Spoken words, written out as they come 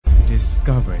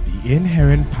Discover the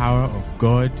inherent power of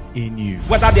God in you.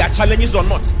 Whether there are challenges or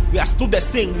not, we are still the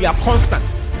same. We are constant.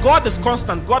 God is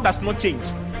constant. God does not change.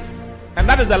 And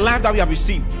that is the life that we have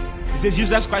received. It says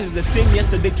Jesus Christ is the same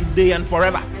yesterday, today, and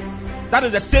forever. That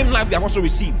is the same life we have also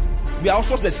received. We are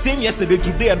also the same yesterday,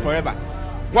 today, and forever.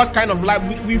 What kind of life?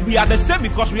 We are the same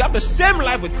because we have the same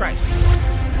life with Christ.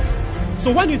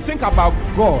 So when you think about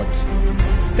God,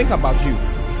 think about you.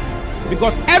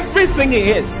 Because everything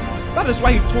He is, that is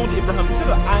why He told Abraham, He said,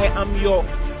 I am your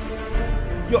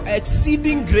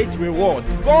exceeding great reward.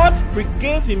 God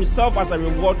gave Himself as a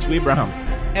reward to Abraham.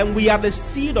 And we are the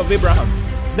seed of Abraham.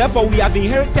 Therefore, we have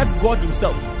inherited God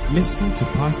Himself. Listen to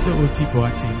Pastor O.T.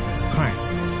 Boateng as Christ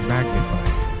is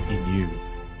magnified in you.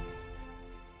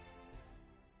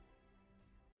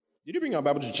 Did you bring your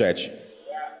Bible to church?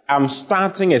 I'm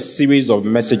starting a series of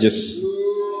messages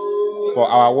for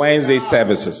our Wednesday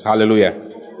services. Hallelujah.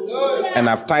 And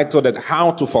I've titled it,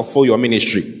 How to Fulfill Your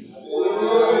Ministry.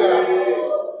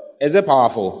 Is it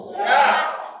powerful?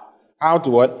 How to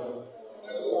what?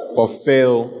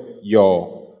 Fulfill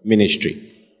your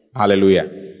ministry. Hallelujah.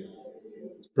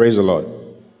 Praise the Lord.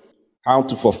 How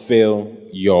to fulfill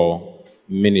your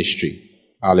ministry.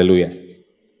 Hallelujah.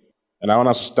 And I want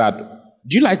us to start.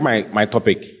 Do you like my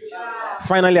topic?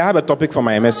 Finally, I have a topic for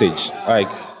my message. Like,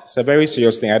 it's a very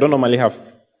serious thing. I don't normally have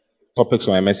topics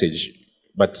for my message,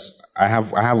 but I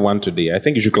have one today. I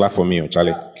think you should clap for me,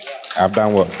 Charlie. I've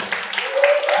done well.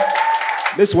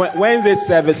 This Wednesday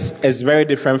service is very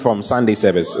different from Sunday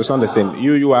service. It's not the same.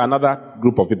 You are another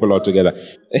group of people altogether.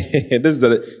 This is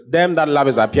them that love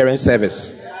is appearing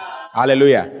service.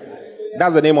 Hallelujah.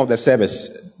 That's the name of the service.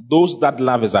 Those that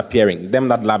love is appearing. Them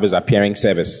that love is appearing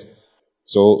service.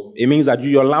 So it means that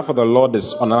your love for the Lord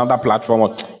is on another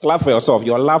platform. Clap for yourself.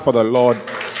 Your love for the Lord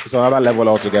is on another level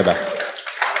altogether.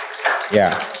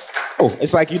 Yeah. Oh,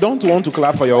 it's like you don't want to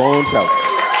clap for your own self.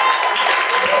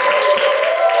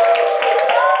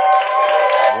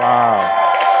 Wow.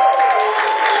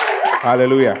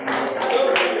 Hallelujah.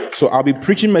 So I'll be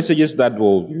preaching messages that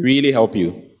will really help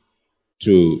you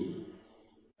to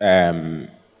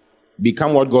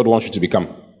become what God wants you to become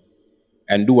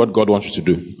and do what God wants you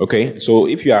to do. Okay? So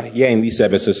if you are here in these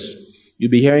services,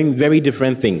 you'll be hearing very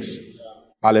different things.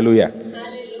 Hallelujah.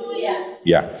 Hallelujah.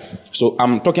 Yeah. So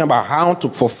I'm talking about how to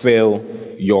fulfill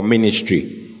your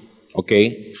ministry.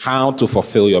 Okay? How to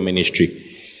fulfill your ministry.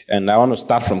 And I want to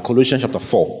start from Colossians chapter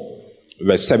 4,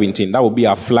 verse 17. That will be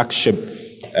our flagship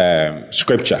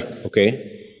scripture,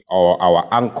 okay? Or our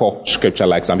anchor scripture,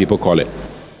 like some people call it.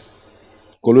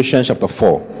 Colossians chapter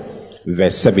 4,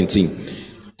 verse 17.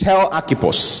 Tell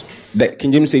Archippus, the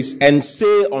King James says, and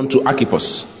say unto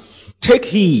Archippus, take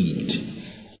heed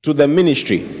to the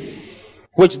ministry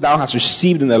which thou hast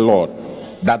received in the Lord,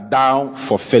 that thou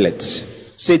fulfill it.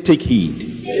 Say, take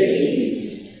heed.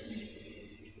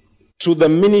 To the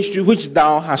ministry which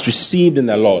thou hast received in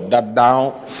the Lord, that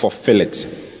thou fulfill it.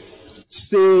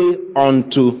 Say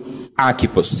unto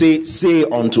Archippus. Say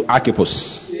unto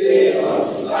Archippus.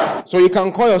 So you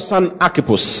can call your son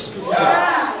Archippus.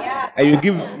 And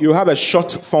you have a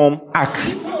short form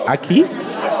Aki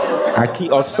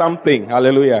or something.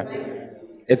 Hallelujah.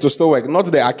 It will still work. Not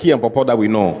the Aki and Papa that we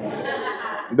know.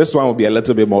 This one will be a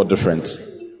little bit more different.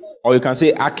 Or you can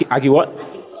say Aki what?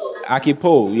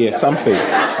 Akipo, yeah, something.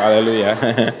 Hallelujah.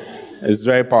 It's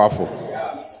very powerful.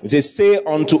 It says, say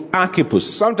unto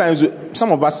Archippus. Sometimes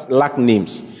some of us lack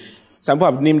names. Some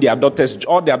people have named their daughters,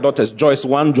 all their daughters, Joyce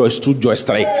 1, Joyce 2, Joyce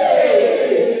 3.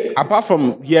 Apart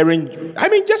from hearing,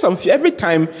 just every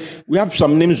time we have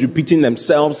some names repeating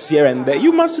themselves here and there,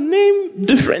 you must name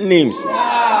different names.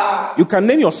 You can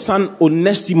name your son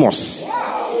Onesimus.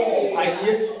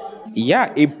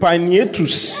 Yeah,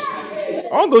 Epainetus.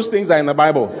 All those things are in the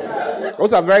Bible.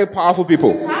 Those are very powerful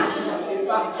people.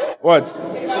 What?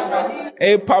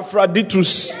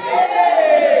 Epaphroditus.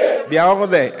 They are over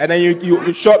there. And then you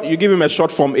give him a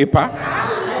short form, Epa.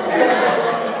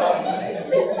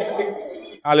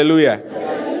 Hallelujah.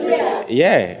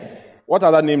 Yeah. What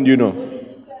other name do you know?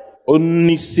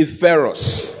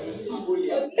 Onesiphorus.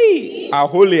 Hey,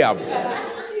 Aholiab.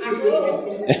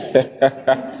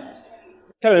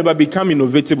 Tell everybody, become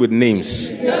innovative with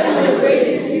names.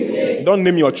 Don't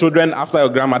name your children after your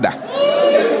grandmother.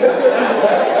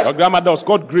 Your grandmother was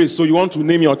called Grace, so you want to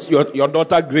name your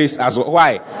daughter Grace as well.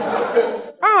 Why?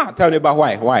 Tell me about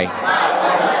why. Why?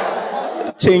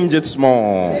 Change it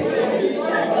small.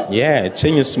 Yeah,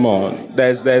 change it small.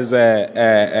 There's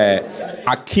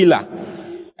Aquila,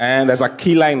 and there's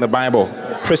Aquila in the Bible.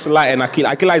 Priscilla and Aquila.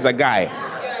 Aquila is a guy.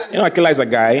 You know, Aquila is a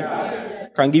guy.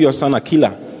 Can give your son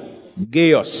Aquila.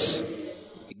 Gaius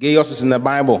is in the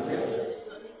Bible.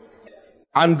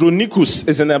 Andronicus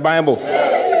is in the Bible.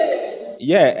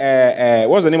 Yeah,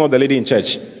 what's the name of the lady in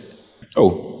church?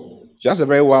 Oh, she has a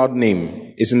very wild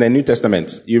name. It's in the New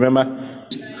Testament. You remember?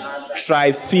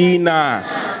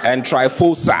 Tryphena and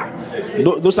Tryphosa.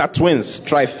 Those are twins.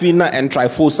 Tryphena and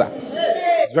Tryphosa.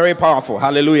 It's very powerful.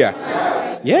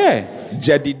 Hallelujah. Yeah.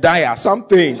 Jedediah,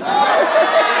 something.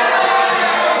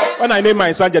 When I named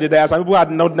my son Jedediah, some people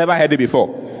had never heard it before.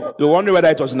 They were wondering whether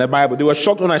it was in the Bible. They were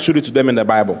shocked when I showed it to them in the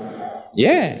Bible.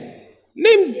 Yeah.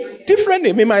 Name, different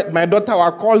name. My daughter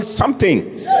will call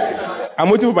something. I'm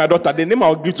waiting for my daughter. The name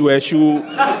I'll give to her,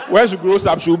 when she grows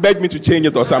up, she'll beg me to change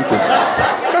it or something.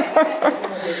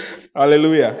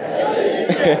 Hallelujah.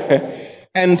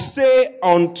 And say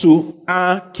unto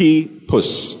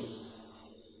Archippus,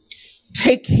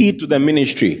 take heed to the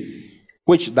ministry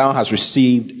which thou hast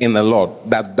received in the Lord,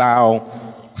 that thou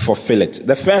fulfill it.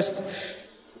 The first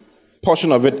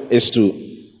portion of it is to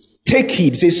take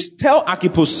heed. It says, tell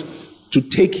Archippus to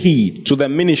take heed to the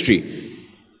ministry.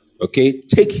 Okay,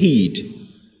 take heed.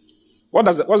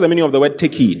 What's the meaning of the word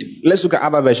take heed? Let's look at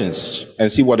other versions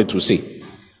and see what it will say.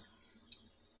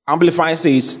 Amplified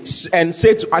says, and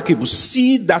say to Archippus,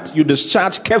 see that you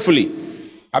discharge carefully.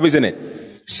 Have you seen it?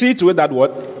 See to it that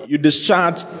what? You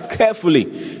discharge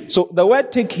carefully. So the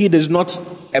word take heed is not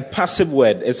a passive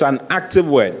word, it's an active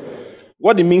word.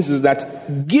 What it means is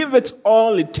that give it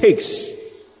all it takes.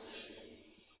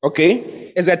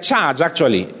 Okay? It's a charge,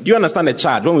 actually. Do you understand a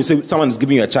charge? When we say someone is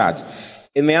giving you a charge.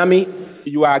 In the army,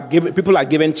 people are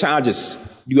given charges.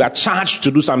 You are charged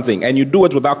to do something, and you do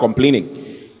it without complaining.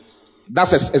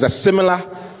 That's a similar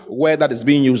word that is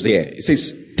being used here. It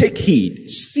says, take heed,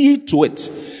 see to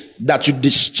it that you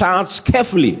discharge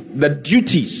carefully the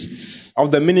duties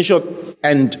of the ministry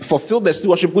and fulfill the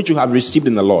stewardship which you have received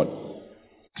in the Lord.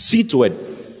 See to it.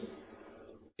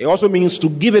 It also means to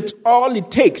give it all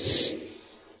it takes,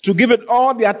 to give it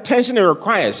all the attention it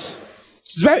requires.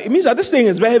 It means that this thing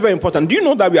is very, very important. Do you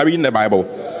know that we are reading the Bible?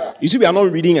 You see, we are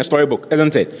not reading a storybook,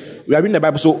 isn't it? We are reading the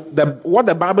Bible. So what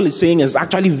the Bible is saying is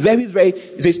actually very, very,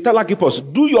 it says, tell Archippus,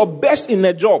 do your best in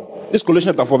the job. This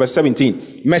Colossians chapter 4 verse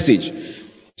 17 message.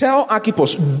 Tell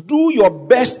Archippus, do your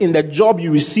best in the job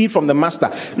you receive from the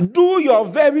master. Do your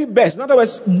very best. In other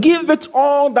words, give it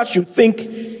all that you think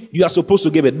you are supposed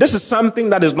to give it. This is something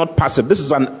that is not passive. This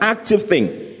is an active thing.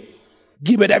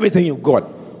 Give it everything you've got.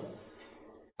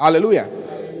 Hallelujah.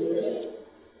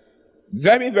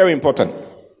 Very, very important.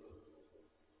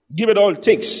 Give it all it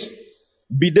takes.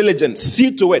 Be diligent.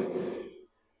 See to it.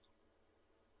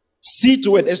 See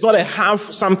to it. It's not a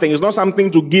half something. It's not something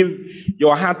to give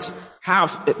your heart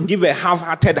give a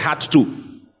half-hearted heart to.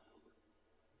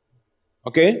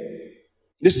 Okay?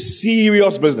 This is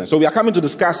serious business. So we are coming to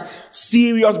discuss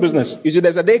serious business. You see,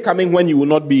 there's a day coming when you will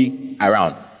not be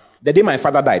around. The day my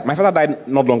father died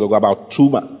not long ago, about 2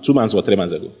 months or 3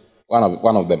 months ago.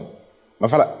 One of them. My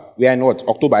father, we are in what?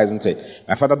 October, isn't it?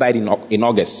 My father died in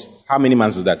August. How many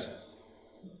months is that?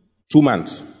 2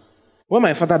 months. When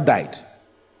my father died,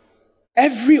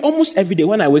 almost every day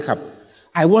when I wake up,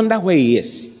 I wonder where he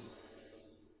is.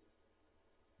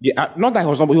 Yeah, not that he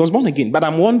was born again, but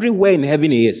I'm wondering where in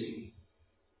heaven he is. Do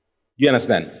you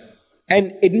understand?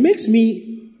 And it makes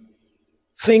me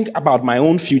think about my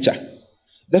own future.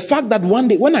 The fact that one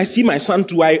day, when I see my son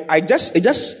too, it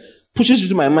just pushes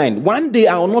into my mind. One day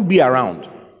I will not be around.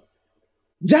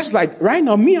 Just like right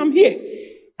now, I'm here.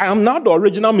 I am now the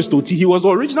original Mr. Oti. He was the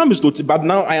original Mr. Oti, but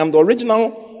now I am the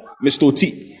original Mr.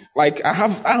 Oti. Like I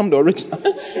am the original.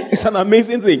 It's an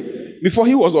amazing thing. Before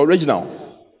he was the original.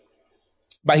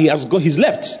 But he's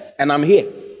left, and I'm here.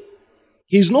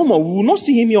 He's no more. We will not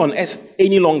see him here on earth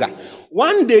any longer.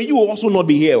 One day you will also not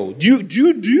be here. Do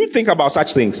you think about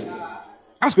such things?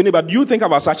 Ask your neighbor, do you think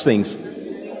about such things?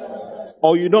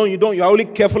 Or you don't, you're only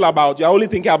careful about, you're only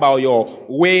thinking about your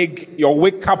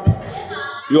wig cap,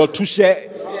 your touche,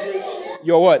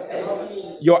 your what?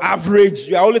 Your average.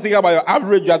 You're only thinking about your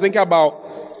average. You're thinking about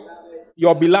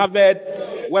your beloved,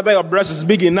 whether your breast is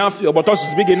big enough, your buttocks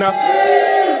is big enough.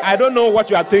 I don't know what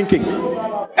you are thinking.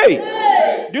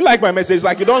 Hey, do you like my message?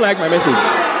 Like you don't like my message?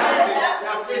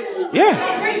 Yeah.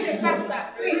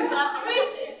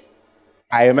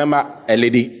 I remember a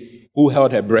lady who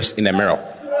held her breast in a mirror.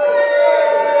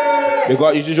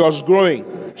 Because she was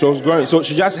growing. So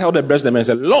she just held her breast in the mirror and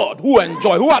said, Lord, who at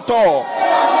all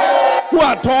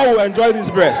will enjoy this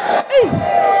breast? Hey.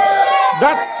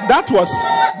 That was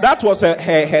her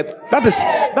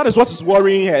that is what is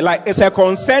worrying her. Like it's her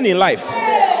concern in life.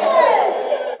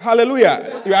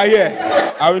 Hallelujah. You are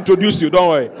here. I'll introduce you. Don't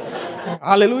worry.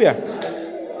 Hallelujah.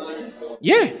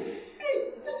 Yeah.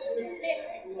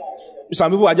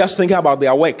 Some people are just thinking about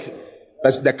their work.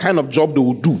 That's the kind of job they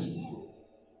will do.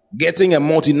 getting a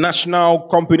multinational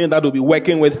company that will be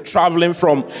working with, traveling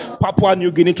from Papua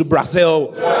New Guinea to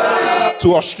Brazil,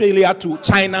 to Australia, to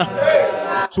China,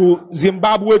 to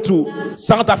Zimbabwe, to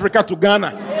South Africa, to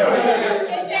Ghana,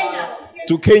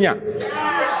 to Kenya.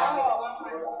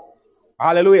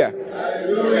 Hallelujah.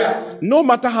 Hallelujah. No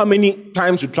matter how many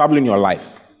times you travel in your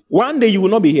life, one day you will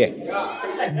not be here.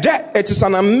 Death, it is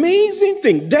an amazing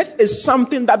thing. Death is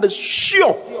something that is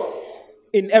sure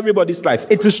in everybody's life.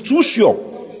 It is too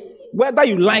sure. Whether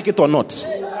you like it or not,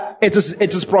 it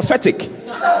is prophetic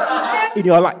in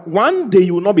your life. One day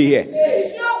you will not be here.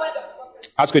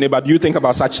 Ask your neighbor, do you think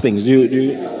about such things?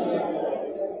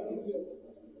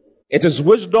 It is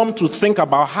wisdom to think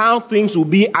about how things will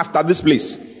be after this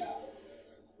place.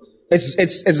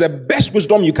 It's the best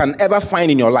wisdom you can ever find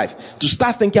in your life. To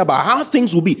start thinking about how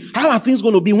things will be. How are things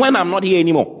going to be when I'm not here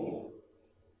anymore?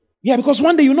 Yeah, because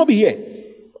one day you'll not be here.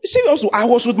 You see, also, I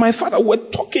was with my father. We're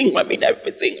talking,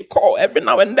 everything, call every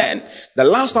now and then. The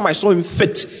last time I saw him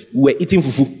fit, we were eating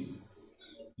fufu.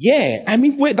 Yeah,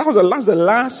 that was the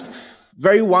last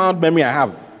very wild memory I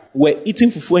have. We're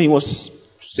eating fufu and he was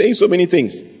saying so many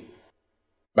things.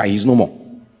 But he's no more.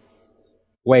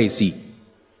 Where is he?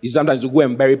 He sometimes will go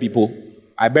and bury people.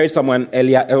 I buried someone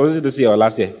earlier. Was it this year or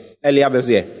last year? Earlier this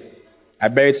year. I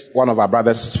buried one of our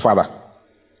brother's father.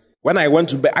 When I went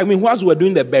to whilst we were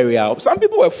doing the burial, some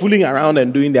people were fooling around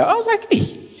and doing that. I was like,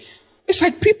 hey, it's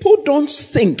like people don't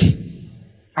think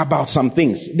about some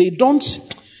things.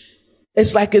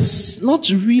 It's like it's not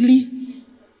really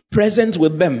present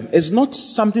with them. It's not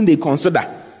something they consider.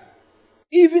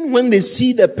 Even when they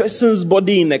see the person's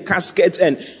body in a casket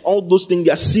and all those things,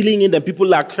 they are sealing it and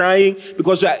people are crying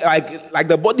because like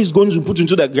the body is going to be put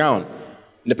into the ground.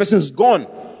 The person is gone.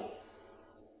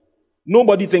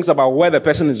 Nobody thinks about where the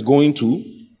person is going to,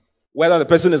 whether the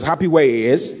person is happy where he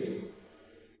is.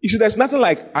 You see, there's nothing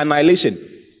like annihilation.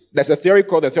 There's a theory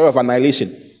called the theory of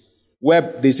annihilation, where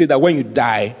they say that when you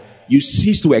die, you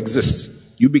cease to exist.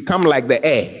 You become like the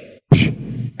air.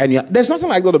 And there's nothing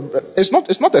like that. It's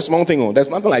not a small thing. There's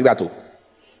nothing like that.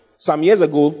 Some years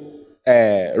ago,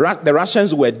 the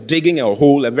Russians were digging a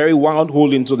very wild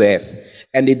hole into the earth.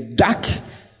 And they dug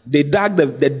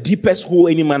the deepest hole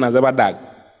any man has ever dug.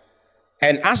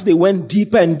 And as they went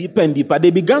deeper and deeper and deeper, they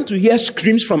began to hear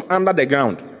screams from under the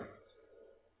ground.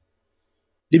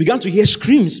 They began to hear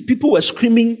screams. People were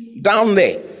screaming down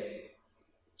there.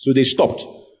 So they stopped.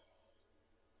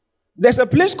 There's a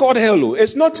place called hell.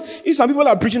 It's not. Some people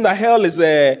are preaching that hell is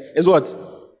what?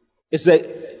 It's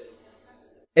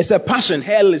a passion.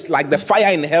 Hell is like the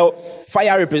fire in hell.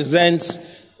 Fire represents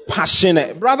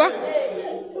passion, brother.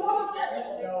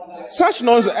 Such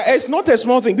nonsense. It's not a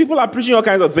small thing. People are preaching all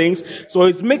kinds of things, so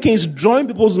it's drawing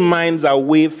people's minds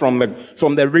away from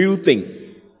the real thing.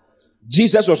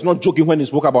 Jesus was not joking when he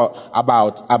spoke about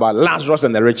Lazarus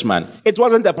and the rich man. It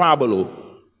wasn't a parable.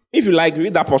 If you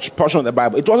read that portion of the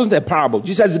Bible, it wasn't a parable.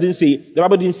 The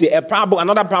Bible didn't say a parable,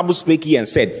 another parable spake he and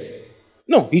said.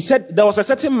 No, he said there was a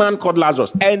certain man called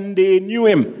Lazarus, and they knew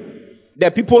him. The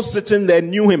people sitting there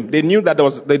knew him. They knew that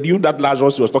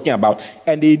Lazarus he was talking about,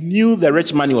 and they knew the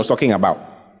rich man he was talking about. The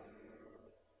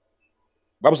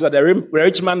Bible said the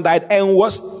rich man died and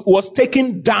was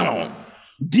taken down.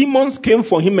 Demons came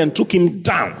for him and took him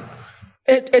down.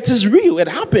 It is real. It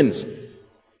happens.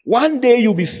 One day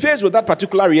you'll be faced with that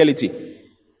particular reality.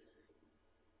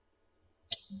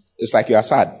 It's like you are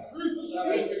sad.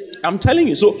 I'm telling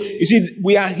you. So, you see,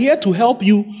 we are here to help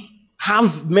you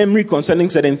have memory concerning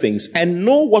certain things and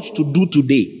know what to do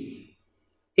today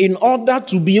in order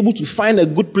to be able to find a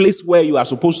good place where you are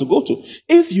supposed to go to.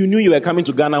 If you knew you were coming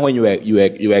to Ghana when you were a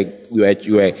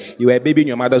baby in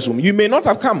your mother's womb, you may not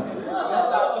have come.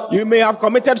 You may have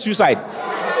committed suicide.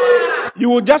 You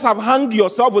would just have hung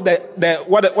yourself with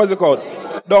what's it called?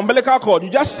 The umbilical cord. You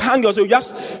just hang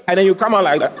yourself, and then you come out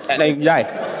like that, and then you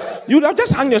die. You would have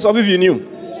just hung yourself if you knew.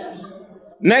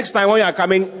 Next time when you are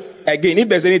coming again, if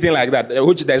there's anything like that,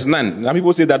 which there's none. Some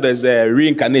people say that there's a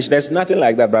reincarnation. There's nothing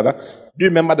like that, brother. Do you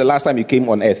remember the last time you came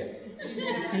on earth?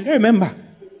 You don't remember.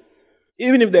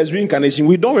 Even if there's reincarnation,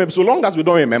 we don't remember. So long as we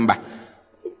don't remember,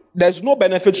 there's no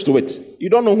benefits to it. You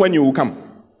don't know when you will come.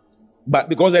 But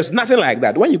because there's nothing like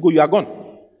that, when you go, you are gone.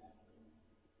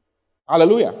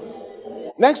 Hallelujah.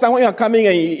 Next time when you are coming,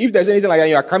 and if there's anything like that,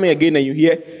 you are coming again and you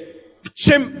hear,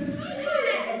 Shim,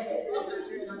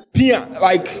 Pia,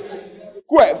 like,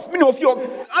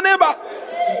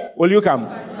 will you come?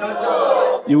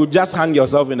 You will just hang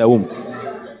yourself in the womb.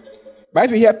 But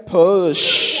if you hear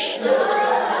push,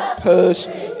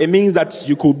 it means that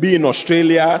you could be in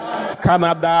Australia,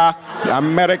 Canada,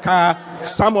 America,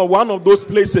 one of those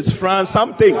places, France,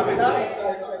 something.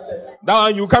 That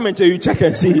one you come and you check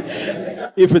and see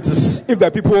if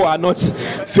the people are not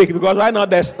fake. Because right now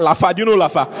there's Lafa. Do you know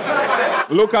Lafa?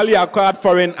 Locally acquired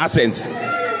foreign accent.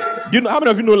 Do you know how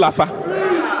many of you know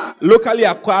Lafa? Locally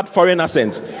acquired foreign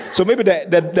accent. So maybe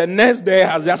the next day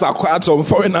has just acquired some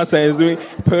foreign accents doing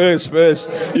push.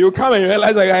 You come and you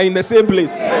realize that you are in the same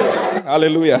place.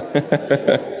 Hallelujah.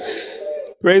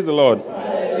 Praise the Lord.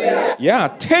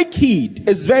 Yeah, take heed.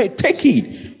 Take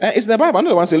heed. It's in the Bible.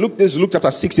 Another one says, look, this is Luke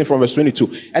chapter 16 from verse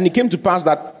 22. And it came to pass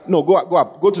that, go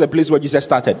up, go to the place where Jesus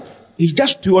started. He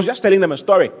was just telling them a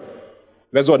story.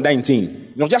 Verse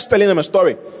 19. He was just telling them a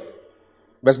story.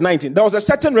 Verse 19. There was a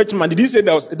certain rich man. Did he say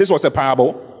this was a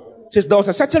parable? It says, there was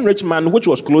a certain rich man which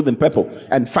was clothed in purple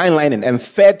and fine linen and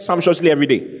fed sumptuously every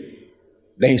day.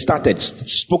 Then he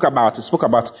spoke about. He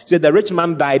said, the rich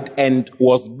man died and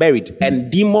was buried,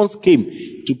 and demons came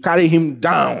to carry him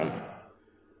down.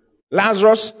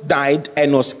 Lazarus died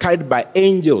and was carried by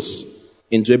angels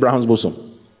into Abraham's bosom.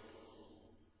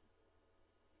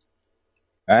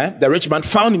 The rich man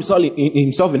found himself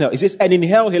in hell. He says, and in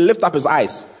hell he lifted up his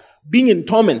eyes, being in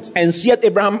torment, and seeth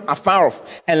Abraham afar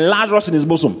off, and Lazarus in his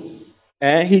bosom.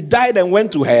 He died and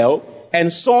went to hell,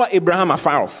 and saw Abraham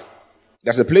afar off.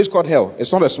 There's a place called hell.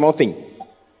 It's not a small thing.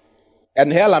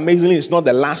 And hell, amazingly, is not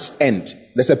the last end.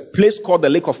 There's a place called the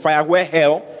lake of fire where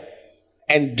hell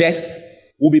and death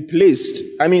will be placed.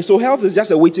 So hell is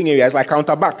just a waiting area. It's like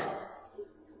counterback.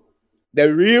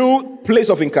 The real place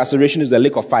of incarceration is the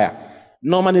lake of fire.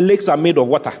 Normally, lakes are made of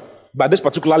water, but this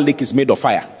particular lake is made of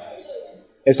fire.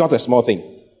 It's not a small thing.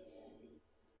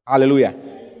 Hallelujah.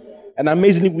 And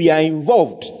amazingly, we are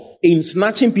involved in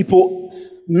snatching people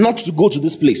not to go to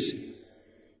this place.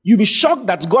 You'll be shocked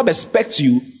that God expects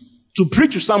you to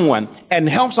preach to someone and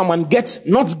help someone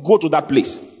not go to that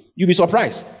place. You'll be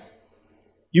surprised.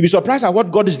 You'll be surprised at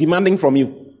what God is demanding from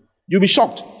you. You'll be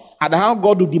shocked at how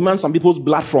God will demand some people's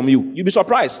blood from you. You'll be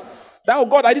surprised. That,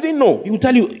 God, I didn't know. He will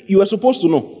tell you, you were supposed to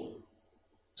know.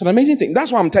 It's an amazing thing.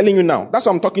 That's what I'm telling you now. That's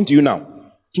what I'm talking to you now.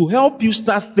 To help you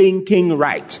start thinking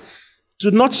right.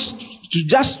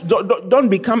 Don't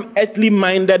become earthly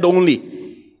minded only.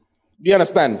 Do you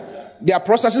understand? There are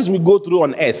processes we go through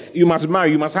on earth. You must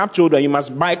marry, you must have children, you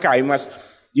must buy a car, you must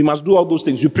do all those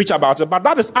things. You preach about it, but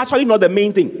that is actually not the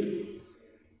main thing.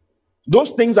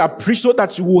 Those things are preached so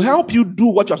that it will help you do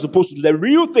what you're supposed to do. The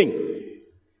real thing.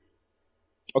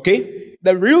 Okay?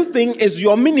 The real thing is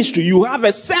your ministry. You have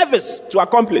a service to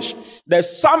accomplish.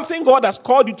 There's something God has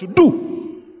called you to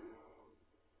do.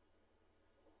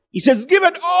 He says, give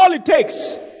it all it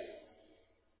takes.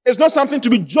 It's not something to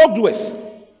be joked with.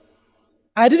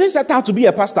 I didn't set out to be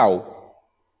a pastor. I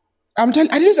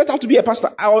didn't set out to be a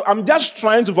pastor. I'm just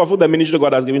trying to fulfill the ministry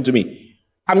God has given to me.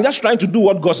 I'm just trying to do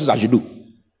what God says I should do.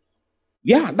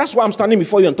 Yeah, that's why I'm standing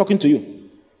before you and talking to you.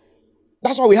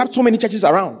 That's why we have so many churches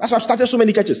around. That's why I've started so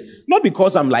many churches. Not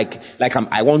because I'm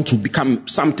I want to become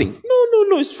something.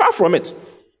 No, it's far from it.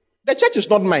 The church is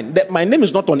not mine. My name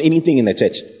is not on anything in the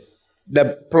church.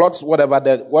 The plots, whatever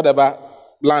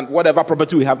land, whatever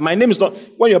property we have, my name is not.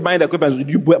 When you're buying the equipment,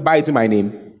 you buy it in my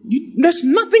name. There's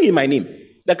nothing in my name.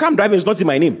 The car I'm driving is not in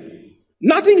my name.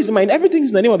 Nothing is in my name. Everything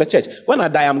is in the name of the church. When I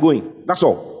die, I'm going. That's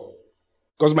all.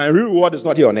 Because my real reward is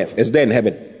not here on earth. It's there in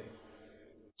heaven.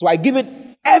 So I give it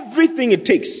everything it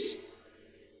takes.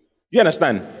 You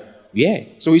understand? Yeah.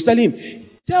 So he's telling him,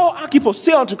 tell Archippus,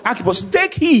 say unto Archippus,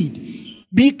 take heed.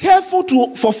 Be careful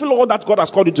to fulfill all that God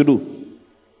has called you to do.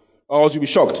 Or else you'll be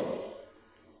shocked.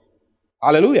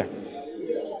 Hallelujah.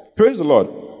 Praise the Lord.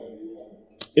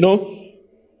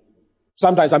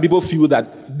 Sometimes some people feel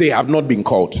that they have not been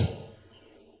called.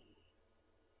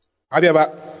 Have you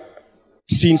ever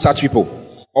seen such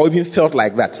people? Or even felt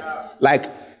like that? Like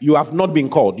you have not been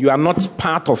called. You are not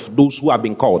part of those who have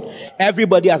been called.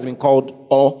 Everybody has been called,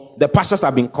 or the pastors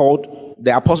have been called,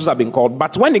 the apostles have been called.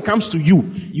 But when it comes to you,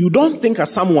 you don't think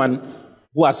as someone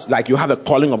who has, you have a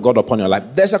calling of God upon your life.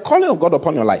 There's a calling of God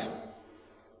upon your life.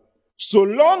 So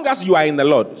long as you are in the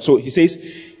Lord. So he says,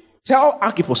 tell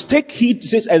Archippus, take heed,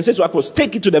 and says to Archippus,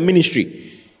 take it to the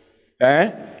ministry.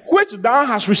 Which thou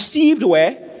hast received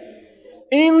where?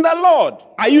 In the Lord.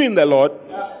 Are you in the Lord?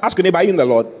 Ask your neighbor, are you in the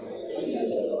Lord?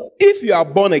 If you are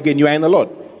born again, you are in the Lord.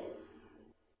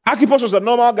 Archippus was a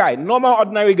normal guy, normal,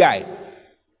 ordinary guy.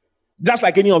 Just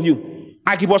like any of you.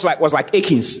 Archippus was like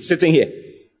Akins sitting here.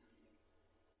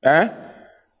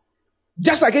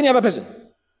 Just like any other person.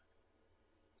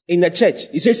 In the church,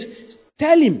 he says,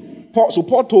 tell him. So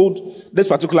Paul told this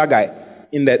particular guy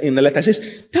in the letter, he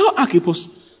says, tell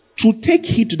Archippus to take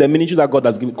heed to the ministry that God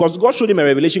has given. Because God showed him a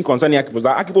revelation concerning Archippus,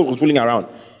 that Archippus was fooling around.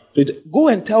 So go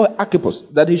and tell Archippus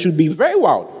that he should be very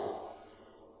wild.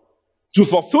 to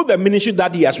fulfill the ministry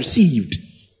that he has received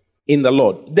in the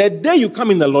Lord. The day you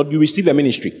come in the Lord, you receive a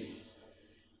ministry.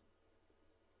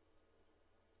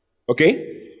 Okay?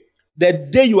 The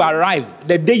day you arrive,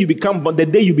 the day you become born, the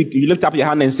day you lift up your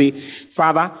hand and say,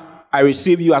 Father, I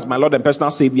receive you as my Lord and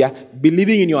personal Savior,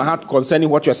 believing in your heart concerning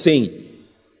what you're saying.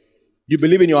 You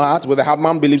believe in your heart, with the heart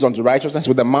man believes unto righteousness,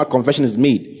 with the mouth confession is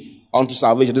made unto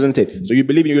salvation, doesn't it? So you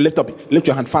believe, you lift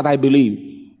your hand, Father, I believe.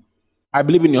 I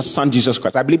believe in your Son, Jesus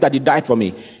Christ. I believe that he died for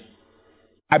me.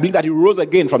 I believe that he rose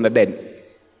again from the dead.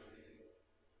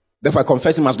 Therefore, I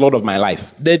confess him as Lord of my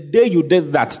life. The day you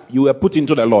did that, you were put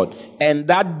into the Lord. And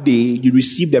that day, you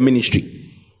received the ministry.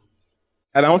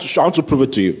 And I want to prove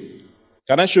it to you.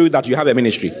 Can I show you that you have a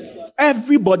ministry?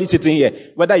 Everybody sitting here,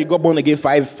 whether you got born again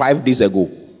 5 days ago,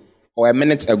 or a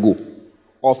minute ago,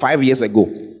 or 5 years ago,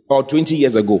 or 20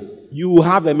 years ago, you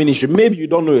have a ministry. Maybe you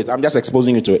don't know it. I'm just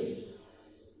exposing you to it.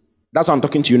 That's why I'm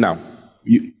talking to you now.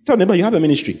 You tell me, you have a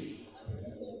ministry.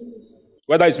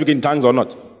 Whether you speak in tongues or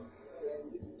not.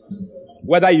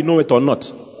 Whether you know it or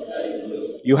not.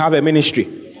 You have a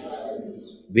ministry.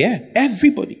 Yeah,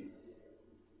 everybody.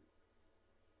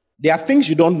 There are things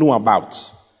you don't know about.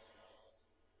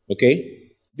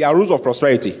 Okay? There are rules of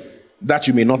prosperity that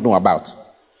you may not know about.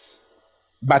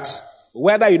 But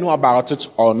whether you know about it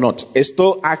or not, it's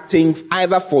still acting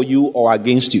either for you or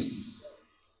against you. Do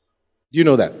you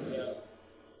know that?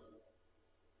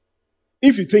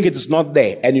 If you think it is not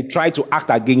there and you try to act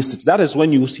against it, that is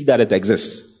when you see that it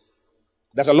exists.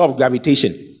 There's a law of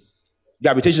gravitation.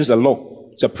 Gravitation is a law.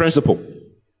 It's a principle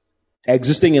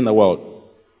existing in the world.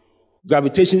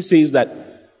 Gravitation says that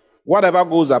whatever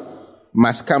goes up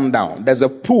must come down. There's a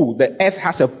pull. The earth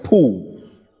has a pull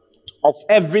of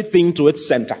everything to its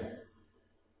center.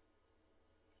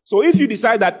 So if you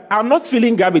decide that I'm not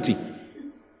feeling gravity,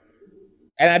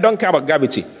 and I don't care about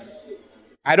gravity,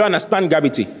 I don't understand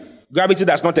gravity, gravity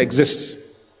does not exist,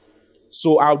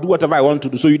 so I'll do whatever I want to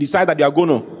do. So you decide that you are going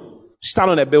to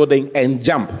stand on a building and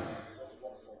jump.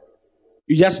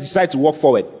 You just decide to walk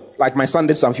forward, like my son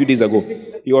did some few days ago.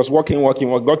 He was walking,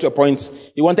 got to a point,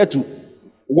 he wanted to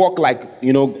walk like,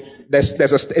 there's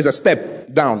a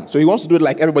step down. So he wants to do it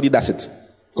like everybody does it.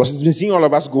 Because he's been seeing all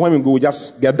of us go, when we go, we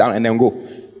just get down and then go.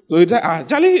 So he said,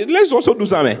 Charlie, let's also do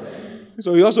something.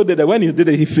 So he also did it. When he did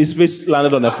it, his face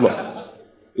landed on the floor.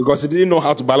 Because he didn't know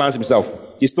how to balance himself.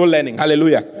 He's still learning.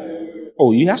 Hallelujah.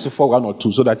 Oh, you have to fall 1 or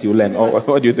 2 so that you learn. Or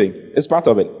what do you think? It's part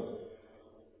of it.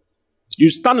 You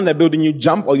stand in a building, you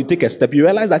jump or you take a step, you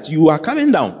realize that you are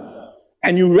coming down.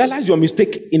 And you realize your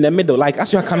mistake in the middle. Like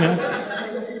as you are coming,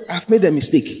 I've made a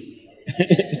mistake.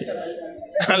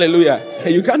 Hallelujah.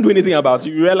 You can't do anything about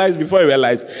it. You realize, before you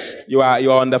realize, you are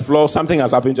on the floor, something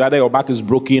has happened to you. Either your back is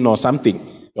broken or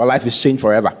something. Your life is changed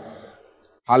forever.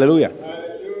 Hallelujah.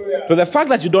 Hallelujah. So the fact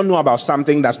that you don't know about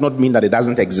something does not mean that it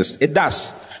doesn't exist. It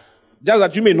does. Just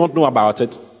that you may not know about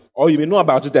it, or you may know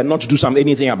about it and not do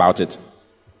anything about it.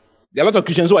 There are a lot of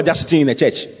Christians who are just sitting in the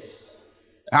church,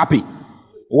 happy,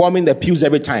 warming the pews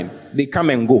every time. They come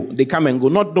and go,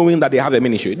 not knowing that they have a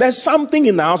ministry. There's something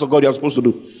in the house of God you're supposed to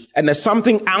do, and there's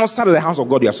something outside of the house of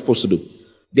God you're supposed to do.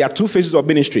 There are 2 phases of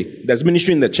ministry. There's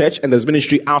ministry in the church, and there's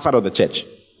ministry outside of the church.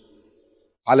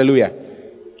 Hallelujah.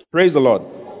 Praise the Lord.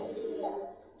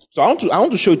 So I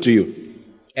want to show it to you.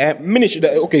 Ministry.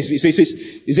 Okay,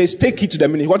 it says, take heed to the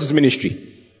ministry. What is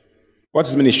ministry? What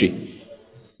is ministry?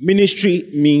 Ministry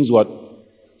means what?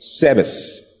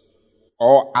 Service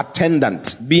or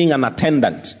attendant. Being an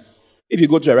attendant. If you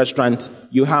go to a restaurant,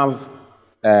 you have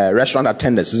restaurant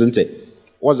attendants, isn't it?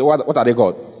 What are they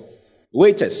called?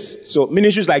 Waiters. So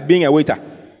ministry is like being a waiter.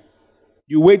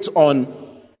 You wait on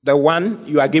the one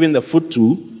you are giving the food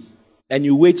to, and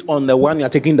you wait on the one you are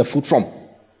taking the food from.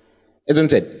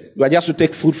 Isn't it? You are just to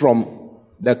take food from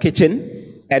the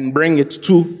kitchen and bring it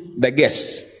to the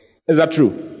guests. Is that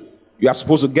true? You are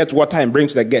supposed to get water and bring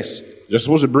to the guests. You're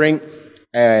supposed to bring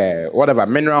whatever,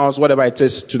 minerals, whatever it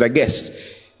is, to the guests.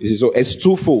 So it's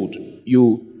twofold.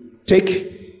 You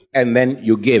take and then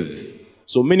you give.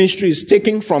 So ministry is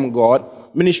taking from God.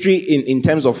 Ministry in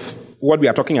terms of what we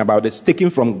are talking about is taking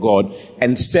from God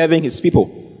and serving his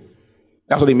people.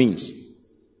 That's what it means.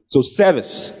 So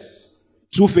service,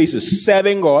 2 phases.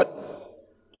 Serving God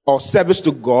or service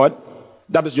to God.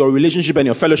 That is your relationship and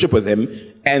your fellowship with him.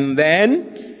 And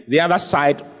then the other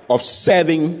side of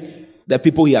serving the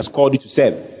people he has called you to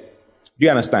serve. Do you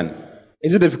understand?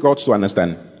 Is it difficult to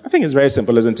understand? I think it's very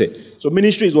simple, isn't it? So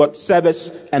ministry is what?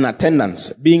 Service and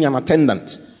attendance. Being an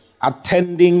attendant.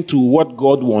 Attending to what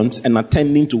God wants and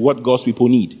attending to what God's people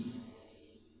need.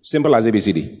 Simple as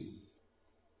ABCD.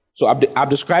 So I've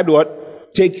described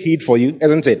what? Take heed for you,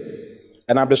 isn't it?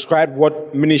 And I've described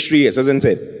what ministry is, isn't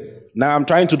it? Now I'm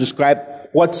trying to describe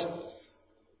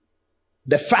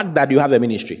the fact that you have a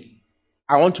ministry.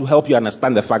 I want to help you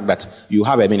understand the fact that you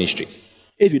have a ministry.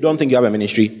 If you don't think you have a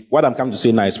ministry, what I'm coming to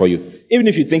say now is for you. Even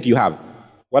if you think you have,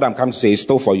 what I'm coming to say is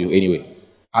still for you anyway.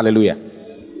 Hallelujah.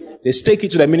 Let's take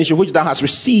it to the ministry which thou hast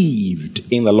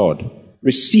received in the Lord.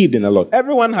 Received in the Lord.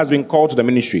 Everyone has been called to the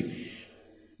ministry.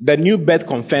 The new birth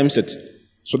confirms it.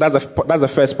 So that's the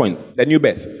first point. The new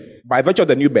birth. By virtue of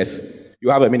the new birth,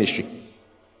 you have a ministry.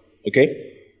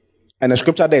 Okay? And the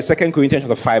scripture there is 2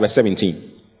 Corinthians 5 verse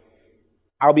 17.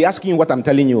 I'll be asking you what I'm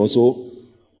telling you also.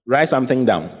 Write something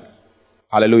down.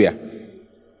 Hallelujah.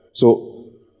 So,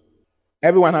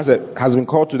 everyone has been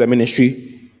called to the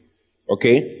ministry,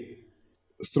 okay,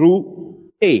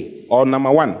 through or number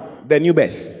one, the new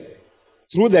birth.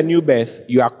 Through the new birth,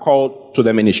 you are called to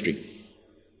the ministry.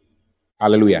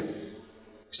 Hallelujah.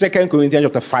 2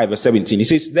 Corinthians 5 verse 17. He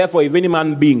says, therefore, if any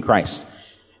man be in Christ,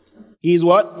 he is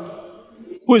what?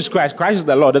 Who is Christ? Christ is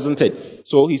the Lord, isn't it?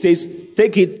 So he says,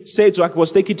 take it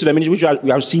to the ministry which we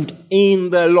have received in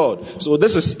the Lord. So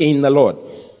this is in the Lord.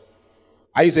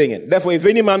 Are you saying it? Therefore, if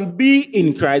any man be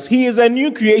in Christ, he is a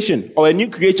new creation or a new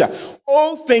creature.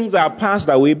 All things are passed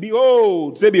away.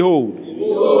 Behold, say behold.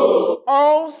 Behold.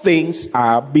 All things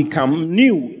are become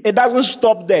new. It doesn't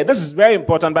stop there. This is very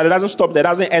important, but it doesn't stop there. It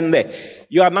doesn't end there.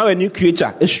 You are now a new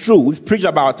creature. It's true. We've preached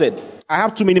about it. I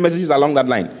have too many messages along that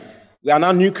line. We are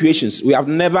now new creations.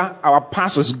 Our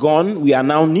past is gone. We are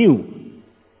now new.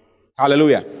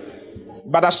 Hallelujah.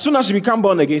 But as soon as you become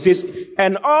born again, it says,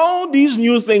 and all these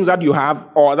new things that you have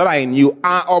or that are in you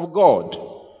are of God,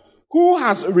 who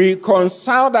has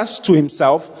reconciled us to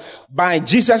himself by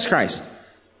Jesus Christ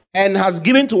and has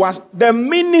given to us the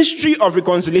ministry of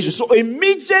reconciliation. So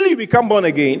immediately you become born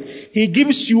again, he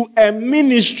gives you a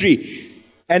ministry.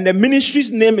 And the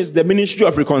ministry's name is the ministry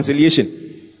of reconciliation.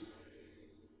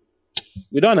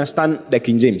 We don't understand the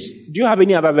King James. Do you have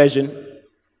any other version?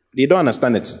 They don't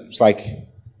understand it. It's like,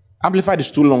 Amplified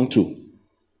is too long too.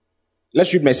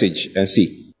 Let's read Message and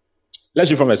see. Let's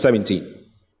read from verse 17.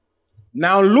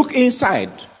 Now look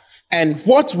inside. And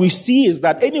what we see is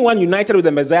that anyone united with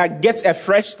the Messiah gets a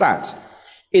fresh start.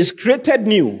 Is created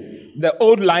new. The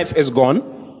old life is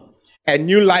gone. A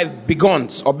new life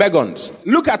begons.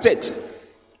 Look at it.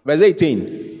 Verse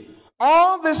 18.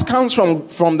 All this comes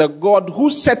from the God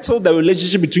who settled the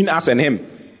relationship between us and him.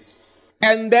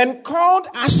 And then called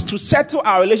us to settle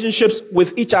our relationships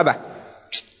with each other.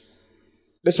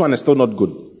 This one is still not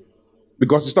good.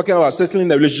 Because it's talking about settling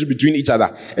the relationship between each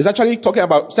other. It's actually talking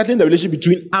about settling the relationship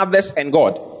between others and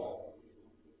God. Do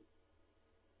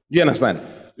you understand?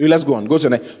 Let's go on. Go to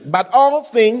the next. But all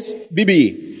things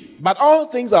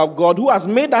are of God, who has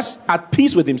made us at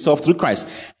peace with himself through Christ,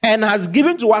 and has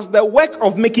given to us the work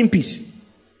of making peace.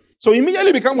 So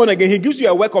immediately become born again, he gives you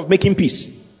a work of making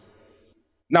peace.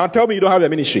 Now tell me you don't have a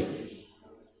ministry.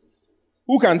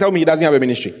 Who can tell me he doesn't have a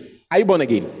ministry? Are you born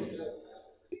again?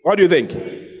 What do you think?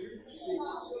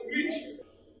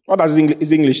 What does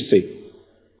his English say?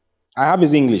 I have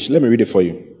his English. Let me read it for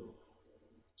you.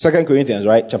 2 Corinthians,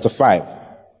 right? Chapter 5,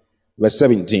 verse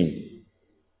 17.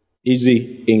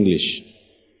 Easy English.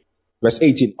 Verse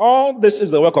 18. All this is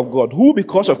the work of God, who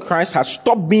because of Christ has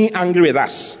stopped being angry with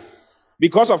us.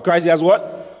 Because of Christ, he has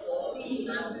what?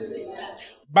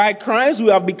 By Christ, we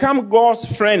have become God's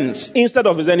friends instead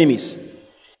of his enemies.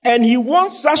 And he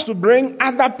wants us to bring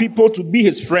other people to be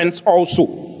his friends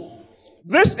also.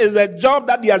 This is the job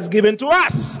that he has given to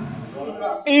us.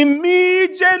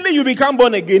 Immediately you become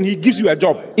born again, he gives you a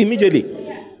job. Immediately.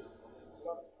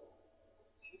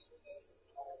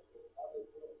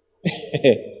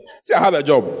 Say, I have a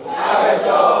job. I have a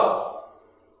job.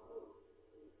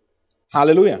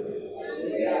 Hallelujah.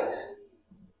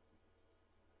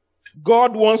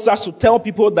 God wants us to tell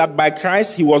people that by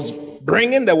Christ, he was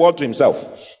bringing the world to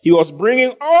himself. He was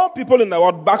bringing all people in the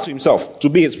world back to himself to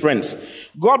be his friends.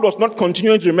 God was not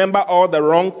continuing to remember all the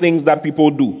wrong things that people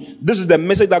do. This is the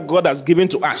message that God has given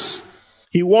to us.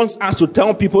 He wants us to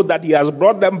tell people that he has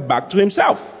brought them back to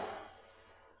himself.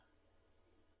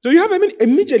 So you have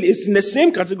immediately, it's in the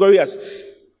same category as,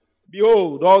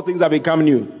 behold, all things have become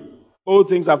new. All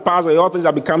things have passed away, all things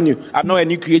have become new. I'm now a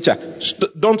new creature.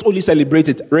 Don't only celebrate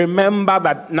it. Remember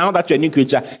that now that you're a new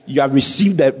creature, you have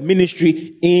received the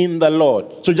ministry in the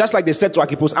Lord. So just like they said to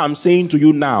Archippus, I'm saying to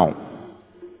you now.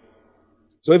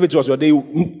 So if it was your day,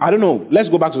 I don't know. Let's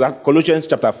go back to that. Colossians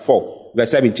chapter 4,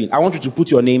 verse 17. I want you to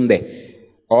put your name there.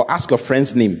 Or ask your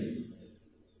friend's name.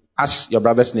 Ask your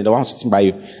brother's name, the one sitting by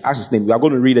you. Ask his name. We are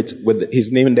going to read it with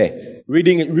his name there.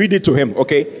 Read it to him,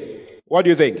 okay? What do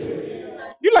you think?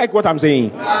 You like what I'm saying?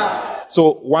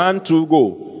 So, 1, 2,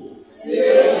 go.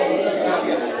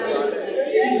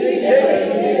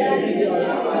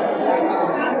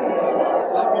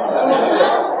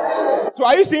 So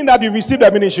are you seeing that you received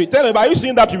the ministry? Tell them, are you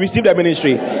seeing that you received the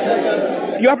ministry?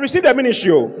 You have received the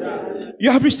ministry. You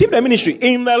have received the ministry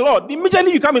in the Lord.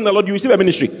 Immediately you come in the Lord, you receive a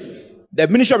ministry. The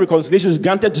ministry of reconciliation is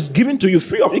granted, is given to you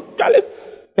free of it.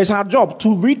 It's our job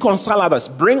to reconcile others,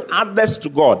 bring others to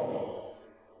God.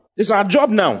 It's our job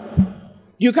now.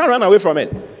 You can't run away from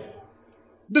it.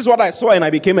 This is what I saw and I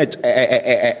became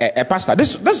a pastor.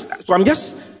 So I'm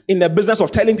just in the business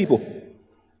of telling people,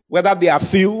 whether they are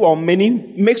few or many,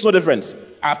 makes no difference.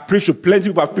 I've preached to plenty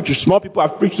of people, I've preached to small people,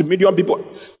 I've preached to medium people,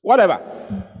 whatever.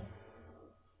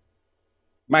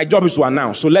 My job is to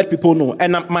announce, so let people know.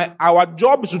 And our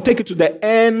job is to take it to the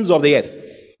ends of the earth.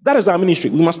 That is our ministry.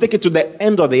 We must take it to the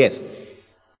end of the earth.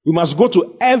 We must go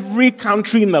to every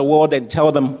country in the world and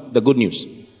tell them the good news.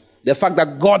 The fact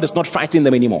that God is not fighting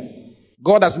them anymore.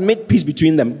 God has made peace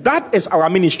between them. That is our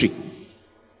ministry.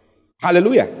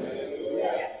 Hallelujah.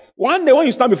 One day when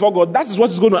you stand before God, that is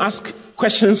what He's going to ask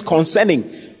questions concerning.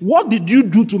 What did you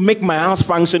do to make my house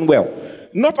function well?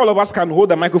 Not all of us can hold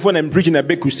the microphone and preach in a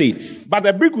big crusade. But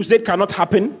the big crusade cannot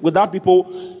happen without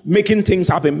people making things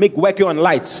happen. Working on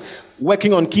lights,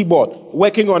 working on keyboard,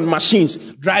 working on machines,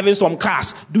 driving some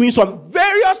cars, doing some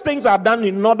various things are done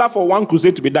in order for one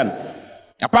crusade to be done.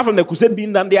 Apart from the crusade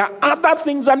being done, there are other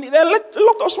things and there are a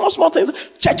lot of small things.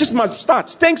 Churches must start.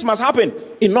 Things must happen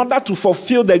in order to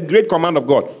fulfill the great command of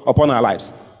God upon our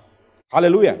lives.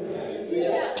 Hallelujah.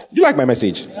 Do you like my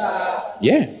message?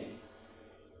 Yeah.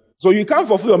 So you can't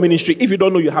fulfill your ministry if you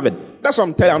don't know you have it. That's what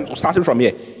I'm telling you. I'm starting from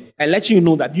here and letting you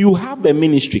know that you have the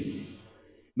ministry.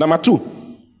 Number two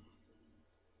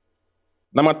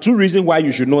reason why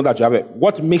you should know that you have it.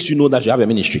 What makes you know that you have a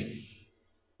ministry?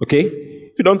 Okay?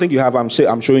 If you don't think you have, I'm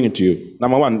showing it to you.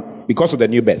 Number one, because of the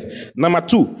new birth. Number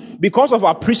two, because of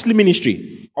our priestly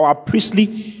ministry, our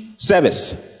priestly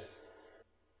service.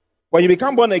 When you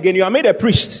become born again, you are made a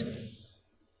priest.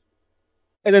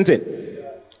 Isn't it?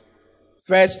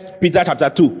 1 Peter chapter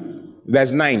 2,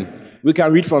 verse 9. We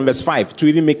can read from verse 5 to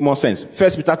even make more sense.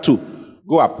 1 Peter 2,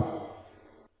 go up.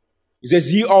 He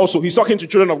says, ye also, he's talking to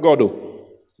children of God though.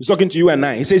 He's talking to you and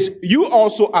I. He says, you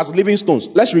also as living stones.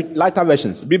 Let's read lighter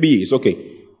versions. BBE is okay.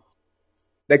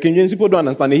 The King James people don't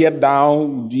understand. They hear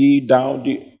thou, thee, thou,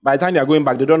 thee. By the time they are going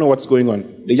back, they don't know what's going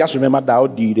on. They just remember thou,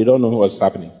 thee. They don't know what's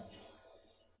happening.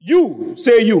 You,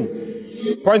 say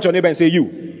you. Point your neighbor and say you.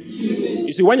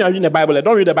 You see, when you're reading the Bible,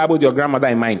 don't read the Bible with your grandmother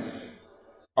in mind.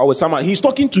 Or with someone. He's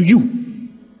talking to you.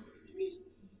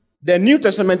 The New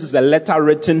Testament is a letter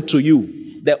written to you.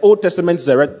 The Old Testament is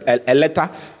a letter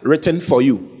written for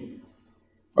you.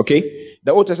 Okay?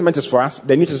 The Old Testament is for us.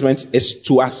 The New Testament is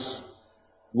to us.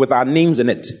 With our names in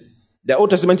it. The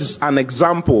Old Testament is an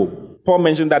example. Paul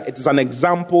mentioned that it is an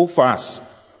example for us.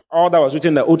 All that was written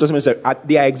in the Old Testament,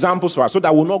 they are examples for us. So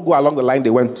that we'll not go along the line they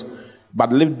went,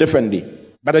 but live differently.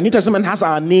 But the New Testament has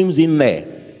our names in there.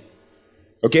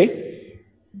 Okay?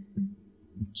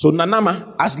 So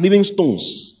Nanama, as living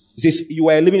stones. It says, you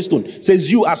are a living stone. It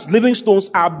says, you as living stones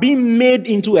are being made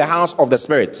into a house of the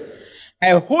Spirit.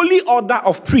 A holy order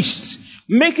of priests,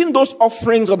 making those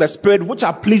offerings of the Spirit which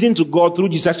are pleasing to God through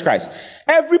Jesus Christ.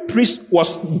 Every priest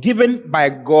was given by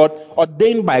God,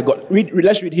 ordained by God.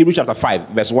 Let's read Hebrews chapter 5,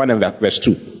 verse 1 and verse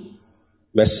 2.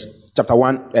 Hebrews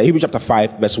chapter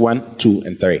 5, verse 1, 2,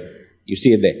 and 3. You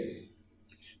see it there.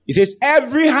 It says,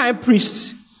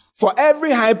 for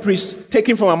every high priest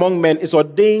taken from among men is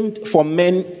ordained for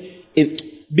men in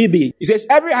BB. It says,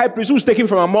 every high priest who is taken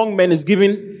from among men is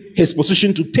given his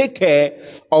position to take care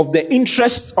of the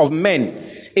interests of men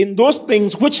in those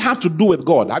things which have to do with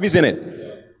God. Have you seen it?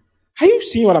 Have you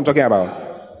seen what I'm talking about?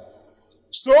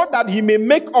 So that he may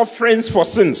make offerings for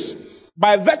sins.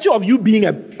 By virtue of you being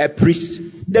a priest,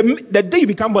 the day you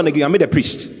become born again, you are made a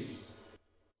priest.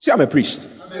 See, I'm a priest.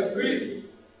 I'm a priest.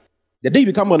 The day you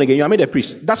become born again, you are made a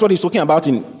priest. That's what he's talking about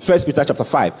in 1 Peter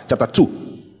chapter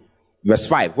 2, verse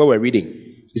 5, where we're reading.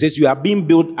 He says, you are being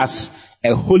built as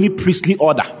a holy priestly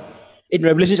order. In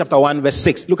Revelation chapter 1, verse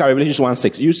 6, look at Revelation 1,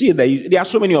 6. You see there are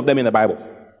so many of them in the Bible.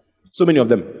 So many of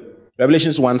them.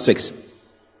 Revelation 1, 6.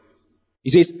 He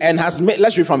says, and has made,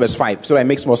 let's read from verse 5, so it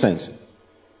makes more sense.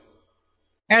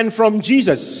 And from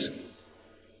Jesus,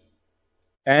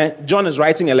 John is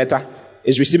writing a letter,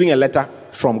 is receiving a letter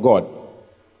from God.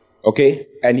 Okay?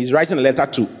 And he's writing a letter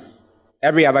to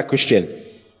every other Christian.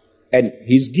 And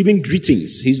he's giving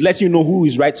greetings. He's letting you know who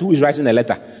is writing the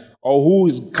letter. Or who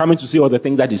is coming to say all the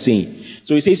things that he's saying.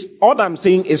 So he says, all I'm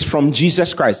saying is from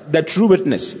Jesus Christ, the true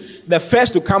witness, the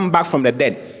first to come back from the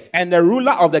dead, and the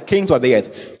ruler of the kings of the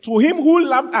earth. To him who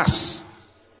loved us,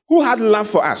 who had love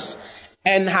for us,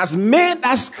 and has made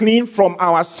us clean from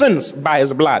our sins by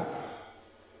his blood.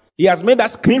 He has made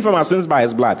us clean from our sins by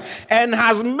his blood. And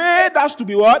has made us to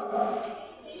be what?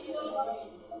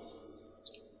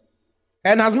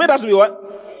 And has made us to be what?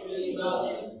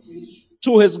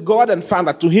 To his God and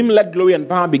Father. To him let glory and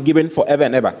power be given forever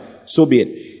and ever. So be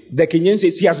it. The King James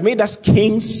says, he has made us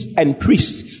kings and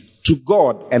priests to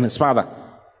God and his Father.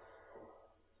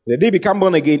 The day you become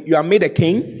born again, you are made a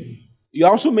king. You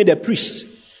are also made a priest.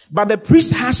 But the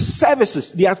priest has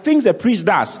services. There are things the priest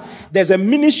does. There's a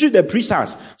ministry the priest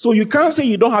has. So you can't say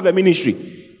you don't have a ministry.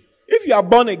 If you are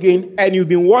born again and you've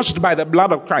been washed by the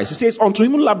blood of Christ, it says, unto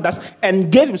him who loved us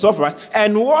and gave himself for us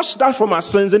and washed us from our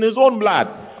sins in his own blood.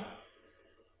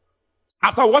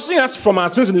 After washing us from our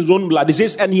sins in his own blood, he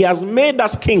says, and he has made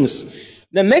us kings.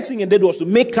 The next thing he did was to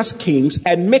make us kings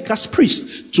and make us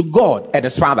priests to God and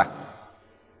his Father.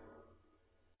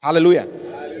 Hallelujah.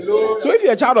 Hallelujah. So if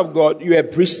you're a child of God, you're a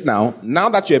priest now. Now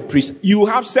that you're a priest, you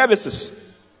have services.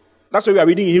 That's what we are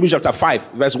reading in Hebrews chapter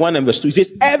 5, verse 1 and verse 2. It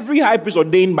says, every high priest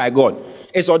ordained by God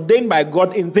is ordained by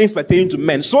God in things pertaining to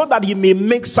men, so that he may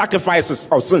make sacrifices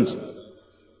of sins.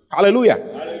 Hallelujah.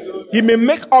 Hallelujah. He may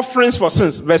make offerings for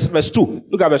sins. Verse 2.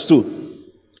 Look at verse 2.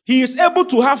 He is able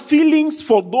to have feelings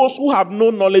for those who have no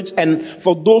knowledge and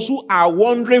for those who are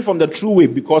wandering from the true way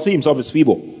because he himself is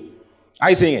feeble. Are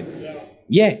you saying it?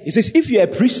 Yeah. He says, if you're a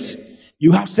priest,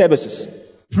 you have services.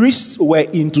 Priests were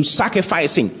into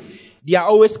sacrificing. They are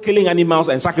always killing animals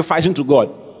and sacrificing to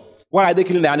God. Why are they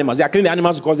killing the animals? They are killing the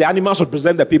animals because the animals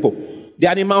represent the people. The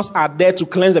animals are there to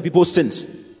cleanse the people's sins,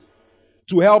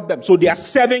 to help them. So they are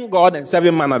serving God and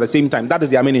serving man at the same time. That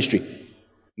is their ministry.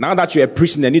 Now that you're a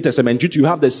priest in the New Testament, you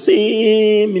have the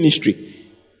same ministry.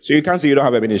 So you can't say you don't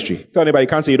have a ministry. Tell anybody, you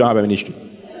can't say you don't have a ministry.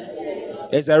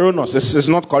 It's erroneous. It's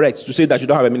not correct to say that you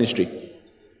don't have a ministry.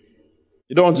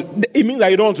 You don't want to, it means that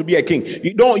you don't want to be a king.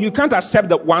 You can't accept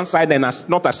the one side and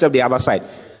not accept the other side.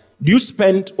 Do you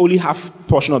spend only half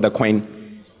portion of the coin?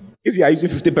 If you are using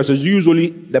 50 pesos, you use only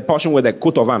the portion with the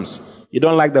coat of arms. You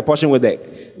don't like the portion with the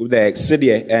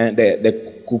cedie and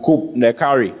the kuku, the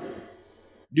cowrie.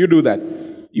 Do you do that?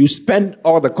 You spend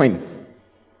all the coin.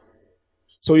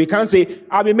 So you can't say,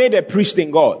 I'll be made a priest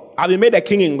in God. I'll be made a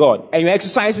king in God. And you're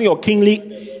exercising your kingly,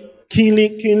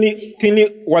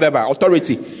 whatever,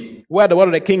 authority. Where the word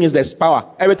of the king is, there's power.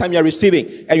 Every time you're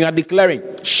receiving and you are declaring,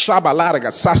 I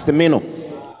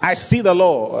see the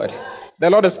Lord. The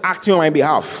Lord is acting on my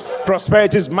behalf.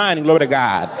 Prosperity is mine. Glory to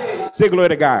God. Say glory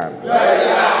to God. Glory to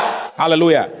God.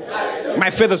 Hallelujah. Hallelujah. My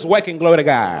faith is working. Glory to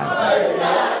God. Glory to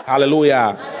God.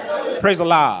 Hallelujah. Hallelujah. Praise the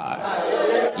Lord.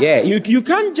 Hallelujah. Yeah, you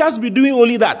can't just be doing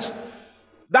only that.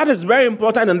 That is very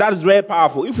important and that is very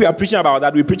powerful. If we are preaching about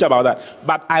that, we preach about that.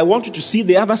 But I want you to see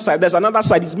the other side. There's another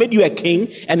side. He's made you a king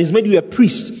and he's made you a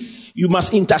priest. You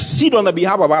must intercede on the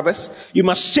behalf of others. You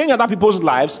must change other people's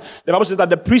lives. The Bible says that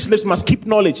the priest must keep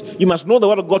knowledge. You must know the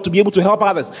word of God to be able to help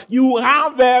others. You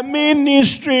have a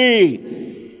ministry.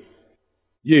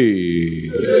 Yeah.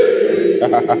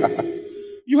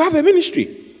 You have a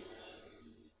ministry.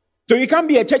 So you can't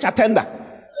be a church attender.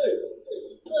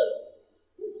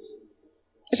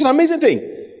 It's an amazing thing.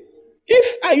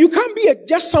 If you can't be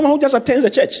just someone who just attends the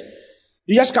church.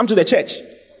 You just come to the church.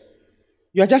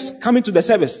 You are just coming to the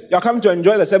service. You are coming to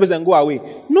enjoy the service and go away.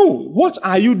 No. What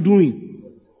are you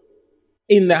doing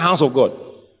in the house of God?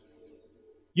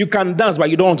 You can dance, but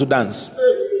you don't want to dance.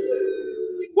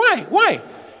 Why?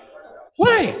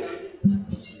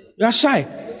 You are shy.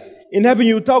 In heaven,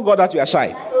 you tell God that you are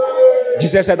shy.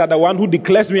 Jesus said that the one who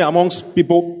declares me amongst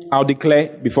people, I'll declare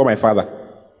before my Father.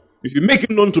 If you make it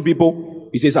known to people,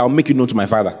 he says, I'll make it known to my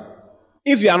Father.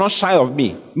 If you are not shy of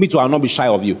me too, I'll not be shy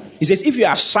of you. He says, if you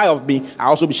are shy of me, I'll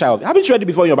also be shy of you. Haven't you read it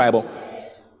before in your Bible?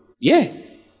 Yeah.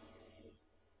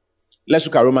 Let's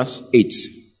look at Romans 8,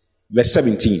 verse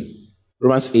 17.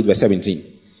 Romans 8, verse 17.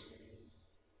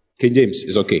 King James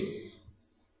is okay.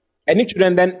 Any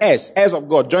children then heirs of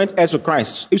God, joint heirs of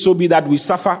Christ, if so be that we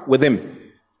suffer with him.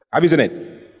 Have you seen it?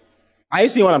 Are you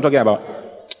seeing what I'm talking about?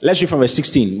 Let's read from verse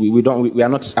 16. We are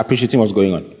not appreciating what's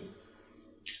going on.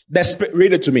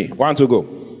 Read it to me. 1, 2, go.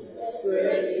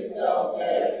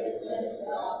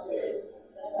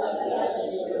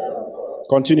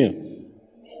 Continue.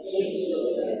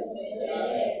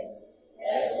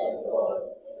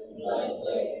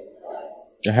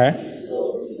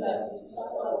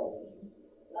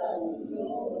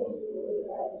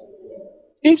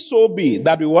 If so be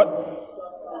that we what?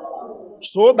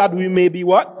 So that we may be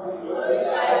what?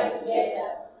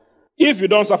 If you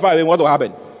don't suffer with him, what will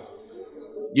happen?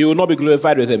 You will not be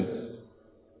glorified with him.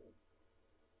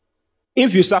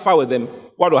 If you suffer with him,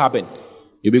 what will happen?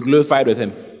 You'll be glorified with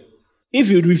him. If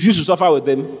you refuse to suffer with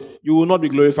him, you will not be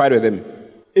glorified with him,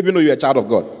 even though you're a child of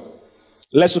God.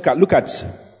 Let's look at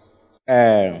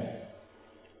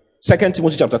 2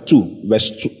 Timothy chapter 2,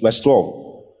 verse 12.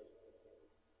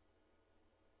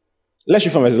 Let's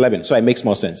read from verse 11 so it makes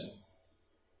more sense.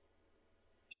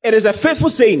 It is a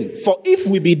faithful saying, for if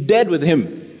we be dead with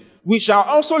him, we shall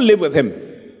also live with him.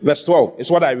 Verse 12 is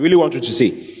what I really want you to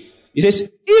see. It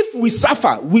says, if we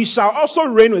suffer, we shall also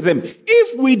reign with him.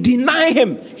 If we deny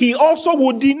him, he also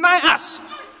will deny us.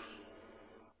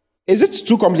 Is it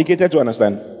too complicated to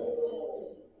understand?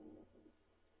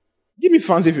 Give me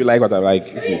fans if you like what I like.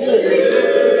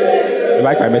 If you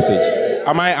like my message.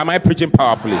 Am I preaching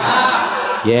powerfully?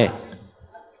 Yeah.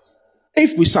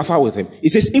 If we suffer with him,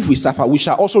 it says, if we suffer, we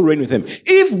shall also reign with him.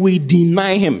 If we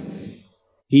deny him,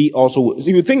 he also will. So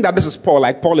you think that this is Paul,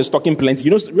 like Paul is talking plenty.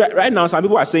 You know, right now, some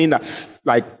people are saying that,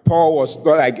 like, Paul was,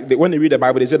 like, when they read the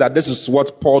Bible, they say that this is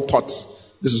what Paul taught.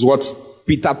 This is what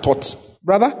Peter taught.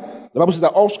 Brother, the Bible says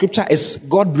that all scripture is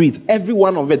God-breathed. Every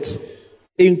one of it.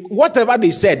 In whatever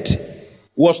they said,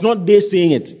 was not they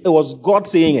saying it. It was God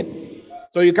saying it.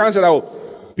 So you can't say that,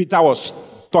 oh, Peter was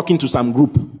talking to some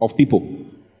group of people.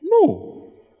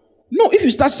 No. If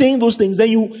you start saying those things, then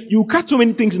you cut so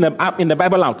many things in the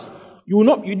Bible out. You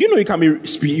know you can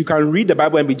read the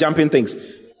Bible and be jumping things.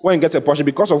 When you get a portion,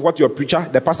 because of what your preacher,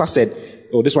 the pastor said,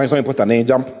 oh, this one is not important, then you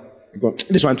jump. You go,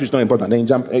 this one too is not important, then you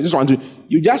jump. This one too.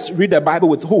 You just read the Bible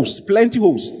with holes, plenty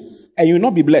holes, and you will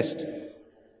not be blessed.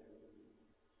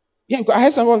 Yeah, I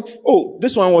heard someone, oh,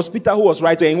 this one was Peter who was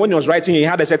writing. When he was writing, he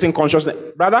had a certain consciousness.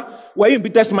 Brother, were you in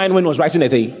Peter's mind when he was writing the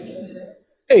thing?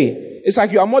 Hey, it's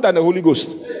like you are more than the Holy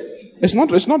Ghost. It's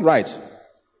not right.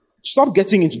 Stop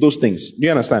getting into those things. Do you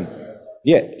understand?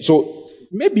 Yeah. So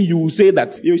maybe you say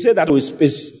that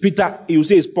it's Peter. You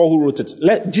say it's Paul who wrote it.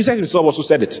 Jesus himself also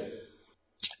said it.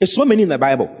 There's so many in the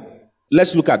Bible.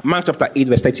 Let's look at Mark chapter 8,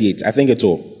 verse 38. I think it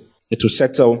will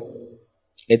settle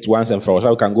it once and for all. So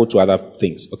we can go to other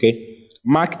things. Okay.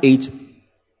 Mark 8,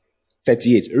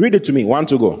 38. Read it to me. 1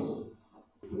 to go.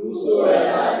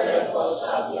 Whosoever therefore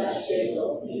shall be ashamed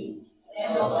of me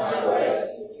and of my words,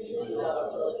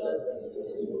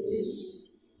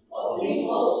 of him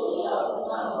also shall the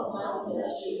Son of Man be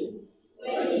ashamed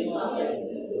when he cometh in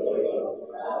the glory of his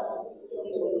Father.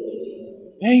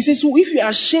 And he says, so if you are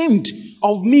ashamed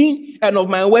of me and of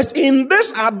my words in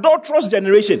this adulterous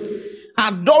generation,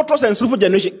 adulterous and sinful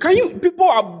generation, people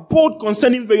are bold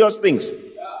concerning various things.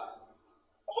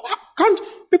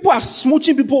 People are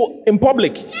smooching people in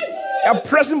public. They are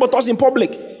pressing buttons in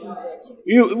public.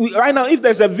 Right now, if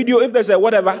there's a video, if there's a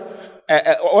whatever,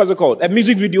 what's it called? A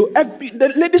music video,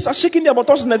 the ladies are shaking their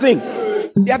buttons in the thing.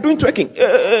 They are doing twerking.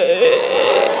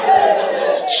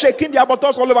 Shaking their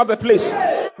buttons all over the place.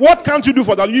 What can't you do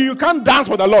for the Lord? You can't dance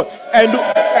for the Lord. And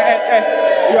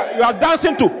you are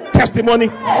dancing to testimony.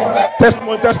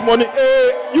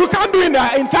 You can't do in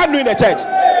the church.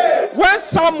 When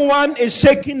someone is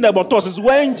shaking the buttons, is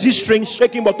wearing G-string,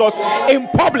 shaking buttons in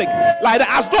public, like that,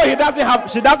 as though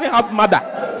she doesn't have mother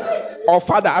or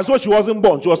father, as though she wasn't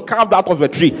born. She was carved out of a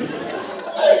tree.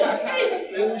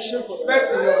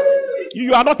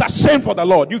 You are not ashamed for the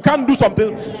Lord. You can't do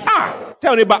something.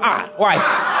 Tell neighbor, why?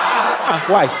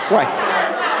 Why?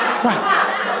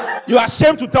 You are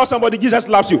ashamed to tell somebody Jesus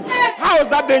loves you. How is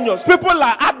that dangerous? People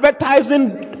are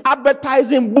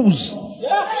advertising booze.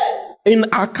 In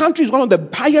our country, is one of the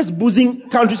highest boozing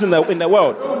countries in the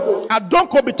world. Don't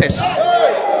covetous.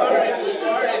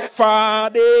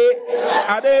 Fade,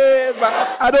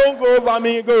 I don't go for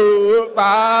me go.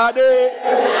 Fade.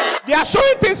 They are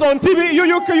showing things on TV.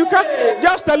 You can't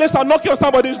just tell us and knock on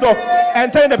somebody's door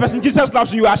and tell the person Jesus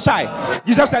loves you. You are shy.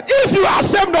 Jesus said, if you are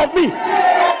ashamed of me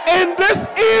in this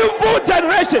evil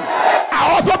generation,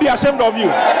 I'll also be ashamed of you.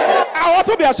 I'll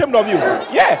also be ashamed of you.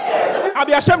 Yeah, I'll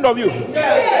be ashamed of you.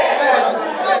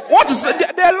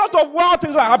 There are a lot of wild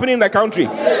things that are happening in the country.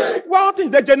 Wild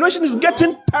things. The generation is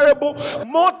getting terrible,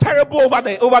 more terrible over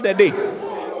the day.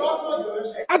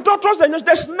 Adulterous generation.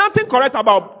 There's nothing correct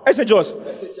about SHS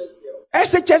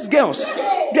girls.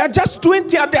 They are just doing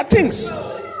their things.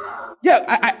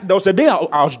 Yeah, there was a day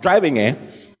I was driving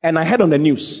and I heard on the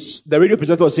news, the radio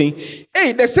presenter was saying,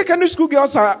 hey, the secondary school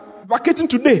girls are vacating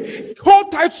today.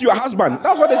 Hold tight to your husband.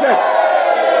 That's what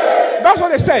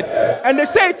they said. And they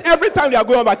say it every time they are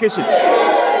going on vacation.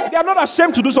 They are not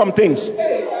ashamed to do some things.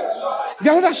 They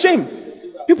are not ashamed.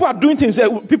 People are doing things.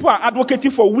 People are advocating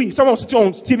for weed. Someone was sitting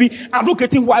on TV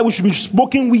advocating why we should be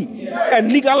smoking weed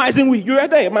and legalizing weed. You were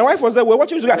there. My wife was there. We're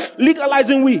watching this guy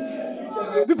legalizing weed.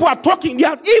 People are talking. They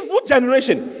are evil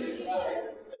generation.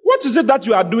 What is it that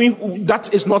you are doing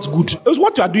that is not good? It's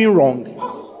what you are doing wrong.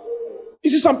 You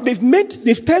You see,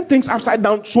 they've turned things upside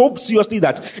down so seriously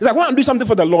that it's like, when I'm doing something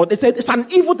for the Lord, they said it's an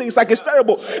evil thing. It's like, it's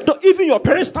terrible. So even your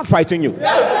parents start fighting you.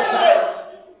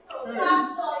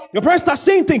 Your parents start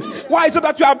saying things. Why is it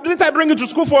that didn't I bring you to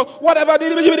school for whatever?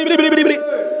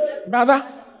 Brother.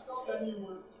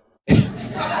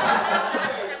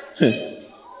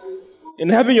 In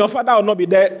heaven, your father will not be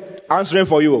there answering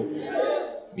for you.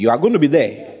 You are going to be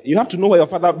there. You have to know where your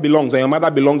father belongs and your mother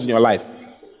belongs in your life.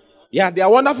 Yeah, they are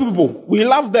wonderful people. We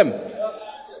love them.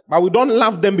 But we don't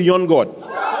love them beyond God.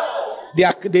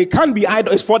 They can't be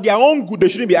idols. It's for their own good. They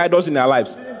shouldn't be idols in their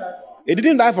lives. They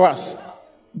didn't die for us.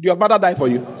 Did your mother die for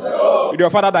you? Did your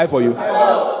father die for you?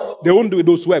 They won't do it.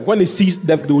 They'll swerve. When they see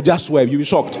them, they will just swerve. You'll be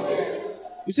shocked.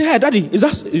 You say, hey, daddy, is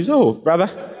that? You say, oh, brother.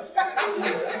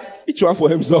 Each one for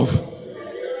himself.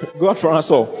 God for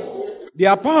us all. They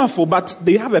are powerful, but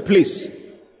they have a place.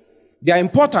 They are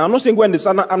important. I'm not saying go in the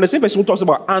son. I'm the same person who talks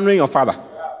about honoring your father.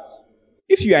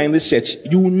 If you are in this church,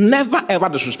 you will never ever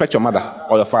disrespect your mother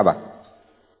or your father.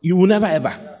 You will never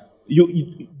ever.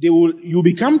 You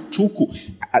become too cool.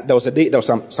 There was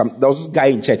this guy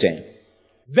in church,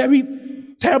 very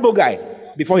terrible guy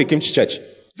before he came to church.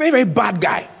 Very, very bad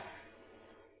guy.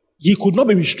 He could not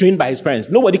be restrained by his parents.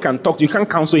 Nobody can talk to you. You can't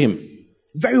counsel him.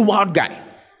 Very wild guy.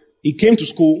 He came to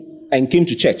school and came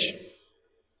to church.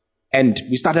 And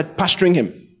we started pastoring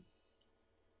him.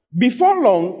 Before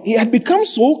long, he had become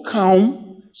so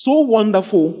calm, so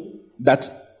wonderful, that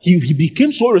he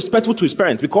became so respectful to his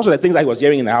parents because of the things that he was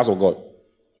hearing in the house of God.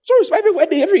 So respectful,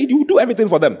 you do everything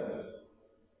for them.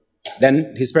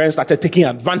 Then his parents started taking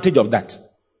advantage of that.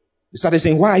 They started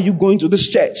saying, why are you going to this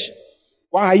church?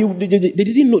 Why are you? They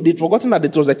didn't know. They'd forgotten that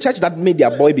it was a church that made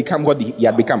their boy become what he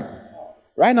had become.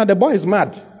 Right now, the boy is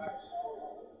mad.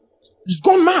 He's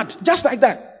gone mad, just like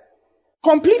that.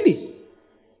 Completely.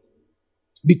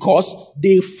 Because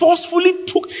they forcefully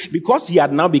because he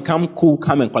had now become cool,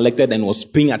 calm, and collected and was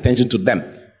paying attention to them.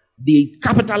 They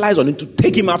capitalized on it to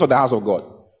take him out of the house of God.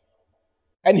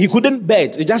 And he couldn't bear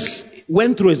it. It just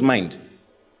went through his mind.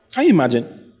 Can you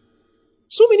imagine?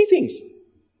 So many things.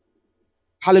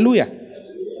 Hallelujah.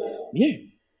 Yeah.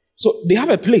 So they have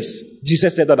a place.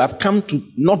 Jesus said that I've come to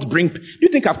not bring. Do you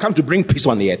think I've come to bring peace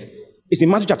on the earth? It's in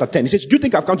Matthew chapter 10. He says, do you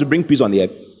think I've come to bring peace on the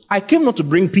earth? I came not to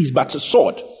bring peace, but a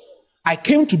sword. I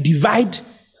came to divide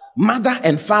mother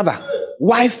and father,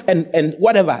 wife and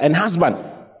whatever, and husband.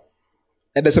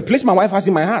 And there's a place my wife has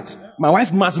in my heart. My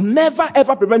wife must never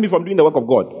ever prevent me from doing the work of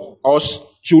God, or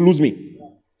she will lose me.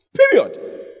 Period.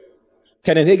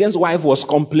 Kenneth Hagin's wife was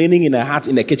complaining in her heart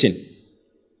in the kitchen.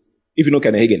 If you know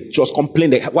Kenneth Hagin, she was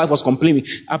complaining. The wife was complaining.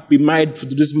 I've been married to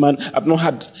this man. I've not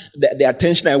had the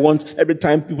attention I want. Every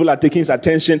time people are taking his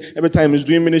attention, every time he's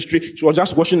doing ministry, she was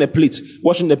just washing the plates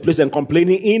and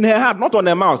complaining in her heart, not on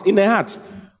her mouth, in her heart.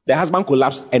 The husband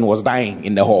collapsed and was dying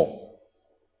in the hall.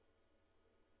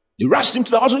 They rushed him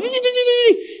to the hospital.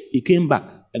 He came back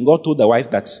and God told the wife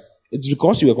that it's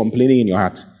because you were complaining in your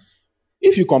heart.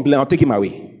 If you complain, I'll take him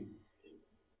away.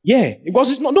 Yeah,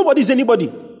 because nobody's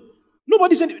anybody.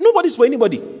 Nobody's for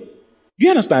anybody. Do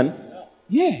you understand?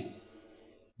 Yeah.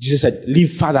 Jesus said,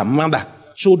 leave father, mother,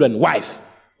 children, wife,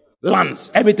 lands,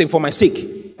 everything for my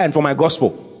sake and for my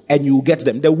gospel, and you will get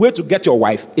them. The way to get your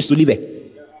wife is to leave her.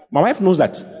 My wife knows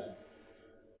that.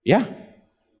 Yeah.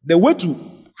 The way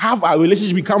to have our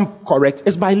relationship become correct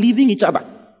is by leaving each other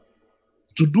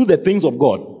to do the things of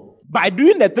God. By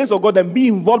doing the things of God and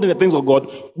being involved in the things of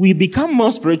God, we become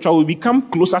more spiritual, we become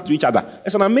closer to each other.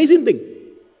 It's an amazing thing.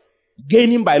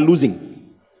 Gaining by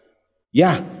losing.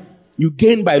 Yeah. You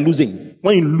gain by losing.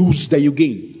 When you lose, then you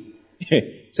gain.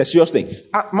 It's a serious thing.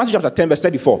 Matthew chapter 10, verse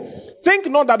 34. Think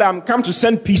not that I am come to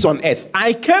send peace on earth.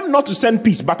 I came not to send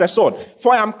peace, but a sword.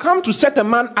 For I am come to set a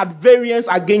man at variance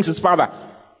against his father.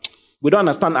 We don't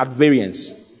understand at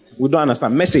variance. We don't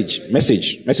understand. Message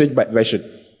version.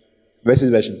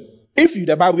 If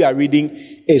the Bible we are reading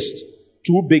is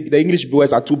too big, the English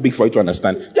words are too big for you to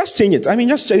understand, just change it.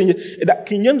 Just change it. That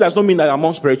King James does not mean that you are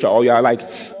more spiritual, or you are right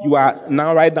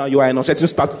now, you are in a certain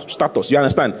status. You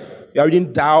understand? You are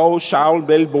reading thou, shall,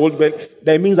 bel, bold, bel.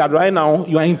 That means that right now,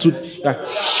 you are into...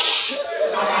 That's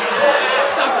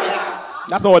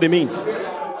not what it means.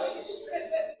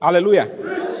 Hallelujah.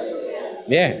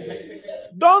 Yeah.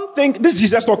 Don't think... This is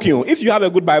Jesus talking. If you have a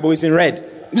good Bible, it's in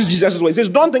red. This is Jesus' way. He says,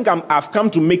 don't think I've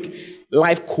come to make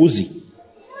life cozy.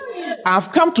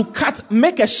 I've come to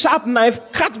make a sharp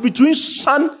knife, cut between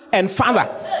son and father,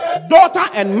 daughter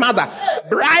and mother,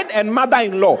 bride and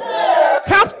mother-in-law.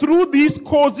 Cut through these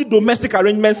cozy domestic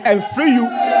arrangements and free you.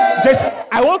 He says,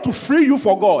 I want to free you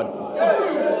for God.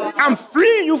 I'm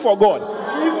freeing you for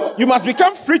God. You must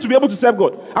become free to be able to serve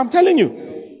God. I'm telling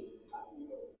you.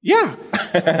 Yeah.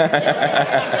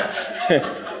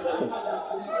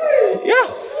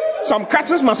 Yeah. Some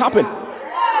cuttings must happen.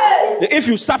 If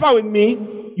you suffer with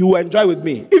me, you will enjoy with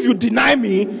me. If you deny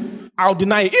me, I'll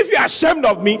deny you. If you're ashamed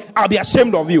of me, I'll be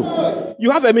ashamed of you.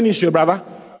 You have a ministry, brother.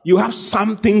 You have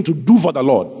something to do for the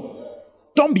Lord.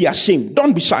 Don't be ashamed.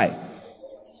 Don't be shy.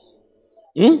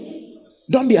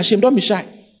 Don't be ashamed. Don't be shy.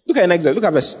 Look at the next verse. Look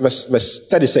at verse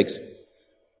 36.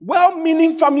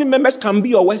 Well-meaning family members can be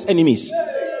your worst enemies.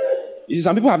 You see,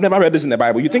 some people have never read this in the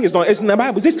Bible. You think it's not? It's in the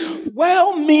Bible. It says,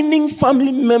 well-meaning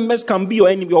family members can be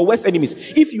your worst enemies.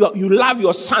 If you love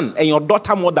your son and your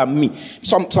daughter more than me,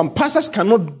 some pastors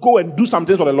cannot go and do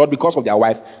something for the Lord because of their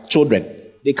wife, children.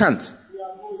 They can't.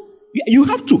 You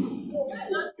have to.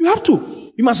 You have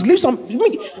to. You must leave some.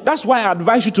 That's why I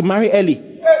advise you to marry early.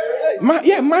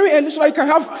 Marry early so you can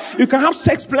have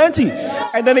sex plenty,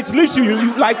 and then it leaves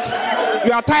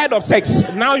you are tired of sex.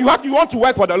 Now you want to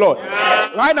work for the Lord.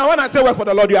 Right now, when I say work for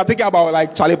the Lord, you are thinking about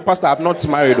like, Charlie, Pastor, I'm not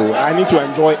married though. I need to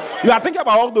enjoy. You are thinking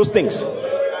about all those things.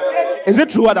 Is it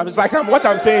true? What I'm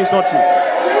saying is not true.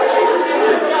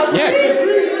 Yes.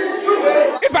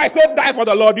 If I say die for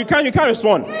the Lord, you can't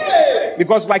respond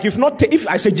because like if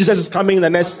I say Jesus is coming in the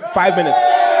next 5 minutes.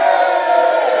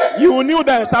 You knew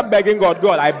that and start begging God,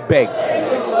 I beg.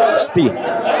 Still.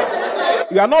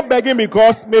 You are not begging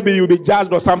because maybe you'll be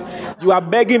judged or something. You are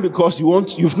begging because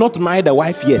you've not married a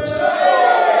wife yet.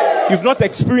 You've not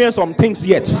experienced some things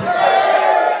yet.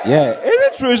 Yeah.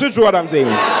 Is it true what I'm saying?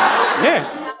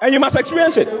 Yeah. And you must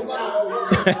experience it.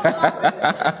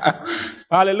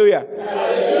 Hallelujah.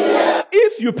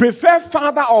 If you prefer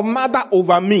father or mother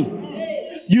over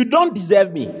me, you don't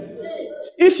deserve me.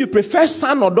 If you prefer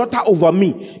son or daughter over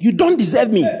me, you don't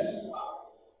deserve me.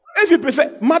 If you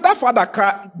prefer mother,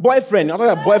 father, boyfriend, you're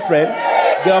talking about boyfriend,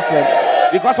 girlfriend,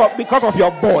 because of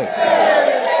your boy.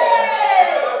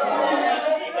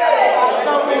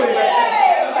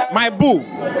 My boo,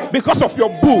 because of your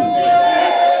boo.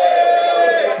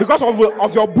 Because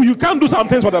of your boo, you can't do some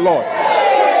things for the Lord.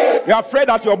 You're afraid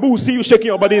that your boo will see you shaking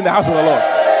your body in the house of the Lord.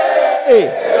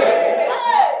 Hey.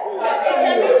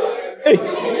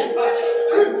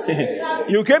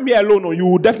 You came here alone, or you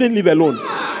will definitely live alone.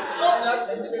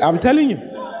 I'm telling you.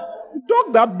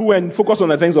 Dog that boo and focus on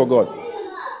the things of God.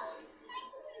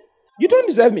 You don't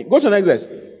deserve me. Go to the next verse.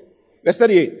 Verse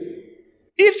 38.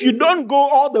 If you don't go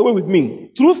all the way with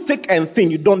me, through thick and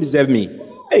thin, you don't deserve me.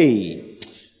 Hey.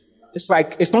 It's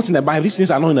like, it's not in the Bible. These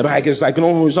things are not in the Bible. It's like,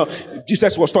 no, it's not.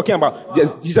 Jesus was talking about,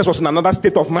 Jesus was in another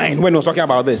state of mind when he was talking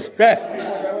about this.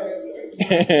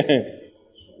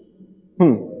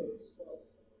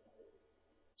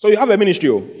 So you have a ministry.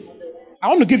 I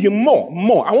want to give you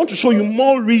more. I want to show you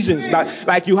more reasons that,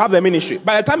 like, you have a ministry.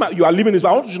 By the time you are leaving this,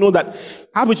 I want you to know that,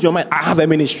 have it in your mind, I have a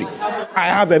ministry. I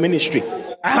have a ministry.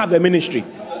 I have a ministry.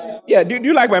 Yeah, do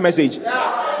you like my message?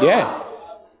 Yeah.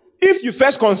 If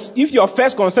your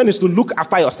first concern is to look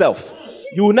after yourself,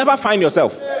 you will never find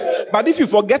yourself. But if you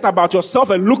forget about yourself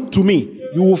and look to me,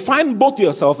 you will find both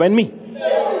yourself and me.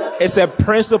 It's a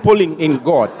principle in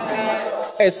God.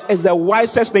 It's the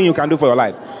wisest thing you can do for your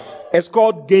life. It's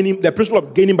called the principle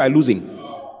of gaining by losing.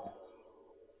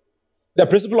 The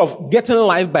principle of getting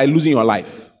life by losing your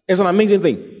life. It's an amazing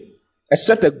thing.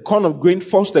 Except a corn of grain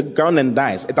falls to the ground and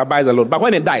dies, it abides alone. But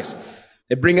when it dies,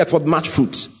 it bringeth forth much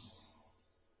fruit.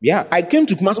 Yeah, I came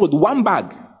to Kumasi with one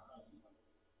bag.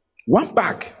 One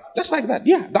bag. Just like that.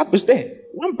 Yeah, that was there.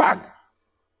 One bag.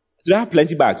 Did I have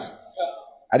plenty bags?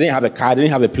 I didn't have a car. I didn't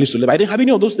have a place to live. I didn't have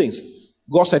any of those things.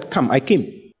 God said, come. I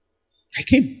came.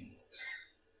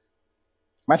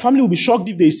 My family will be shocked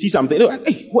if they see something. They'll like,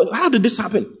 hey, how did this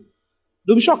happen?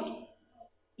 They'll be shocked.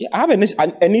 Yeah, I have an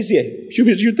niece here.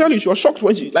 She'll tell you she was shocked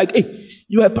when she, like, hey,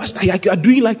 you are a pastor. Like, you are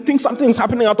doing like things, something's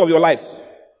happening out of your life.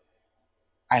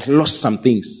 I lost some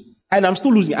things. And I'm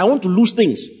still losing. I want to lose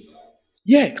things.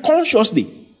 Yeah, consciously.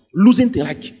 Losing things.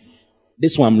 Like,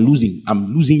 this one I'm losing.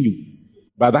 I'm losing you.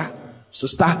 Brother,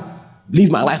 sister,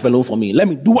 leave my life alone for me. Let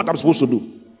me do what I'm supposed to do.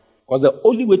 Because the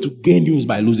only way to gain you is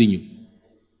by losing you.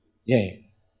 Yeah.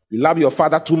 You love your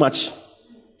father too much.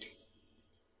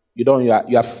 You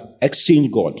have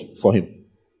exchanged God for him.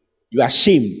 You are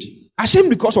ashamed. Ashamed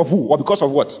because of who? Or because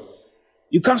of what?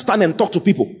 You can't stand and talk to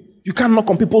people. You can't knock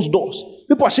on people's doors.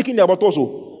 People are shaking their buttocks.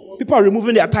 People are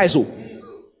removing their ties.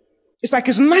 It's like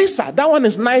it's nicer. That one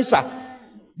is nicer.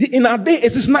 In our day,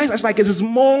 it is nicer. It's like it is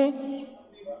more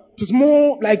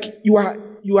like you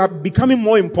are becoming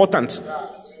more important.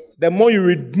 The more you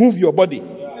remove your body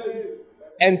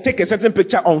and take a certain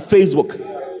picture on Facebook.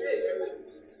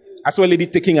 I saw a lady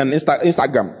taking an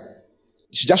Instagram.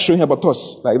 She just showing her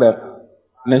buttocks like that.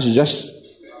 And then she just...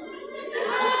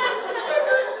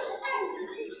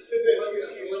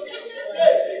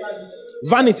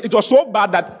 Vanity. It was so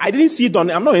bad that I didn't see it on.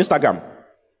 I'm not on Instagram.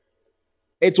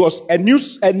 It was a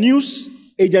news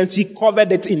agency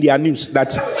covered it in their news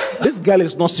that this girl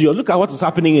is not serious. Look at what is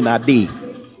happening in our day.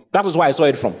 That is where I saw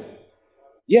it from.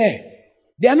 Yeah,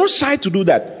 they are not shy to do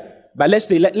that. But let's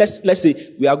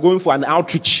say we are going for an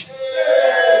outreach.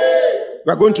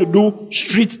 We are going to do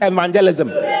street evangelism.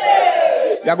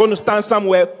 We are going to stand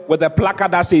somewhere with a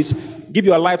placard that says, "Give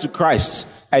your life to Christ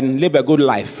and live a good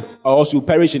life, or else you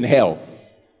perish in hell."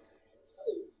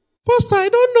 Pastor, I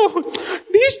don't know.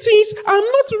 These things, I'm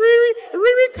not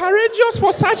really courageous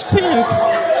for such things.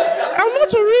 I'm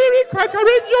not really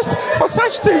courageous for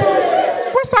such things.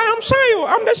 Pastor, I am shy.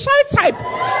 I'm the shy type.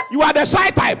 You are the shy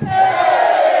type.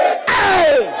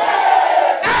 Hey!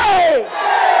 Hey!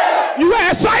 You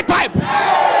are a shy type.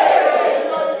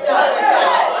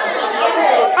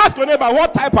 Ask your neighbor,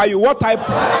 what type are you? What type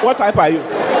are you?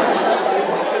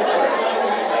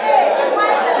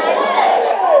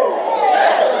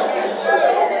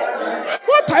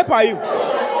 What type are you?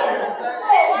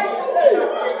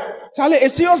 Charlie, a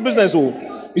serious business. Oh,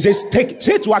 he says,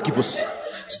 say to Archippus.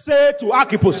 Say to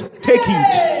Archippus, take heed.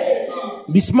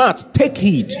 Be smart, take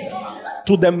heed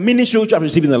to the ministry which you have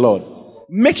received in the Lord.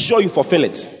 Make sure you fulfill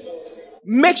it.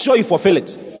 Make sure you fulfill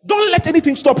it. Don't let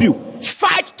anything stop you.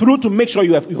 Fight through to make sure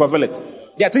you fulfill it.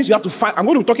 There are things you have to fight. I'm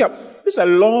going to talk about. This is a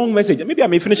long message. Maybe I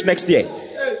may finish next year.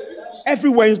 Every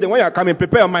Wednesday when you are coming,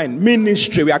 prepare your mind.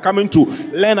 Ministry. We are coming to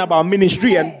learn about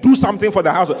ministry and do something for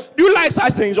the house. Do you like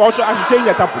such things? Also, I should change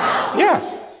the topic. Yeah.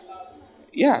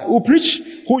 Yeah. We'll preach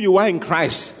who you are in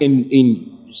Christ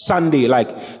in Sunday.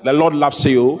 Like, the Lord loves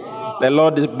you. The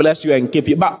Lord bless you and keep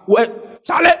you. But,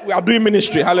 Charlie, we are doing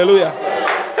ministry. Hallelujah.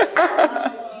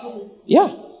 Yeah.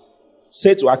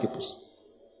 Say to Archippus.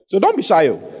 So don't be shy.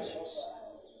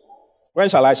 When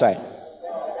shall I shy?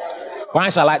 Why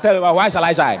shall I? Tell me why shall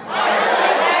I shy?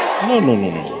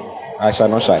 No. I shall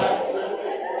not shy.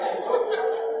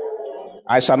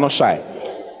 I shall not shy.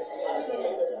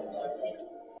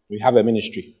 We have a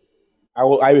ministry.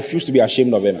 I refuse to be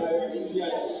ashamed of him.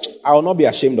 I will not be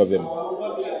ashamed of him.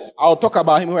 I will talk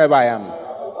about him wherever I am.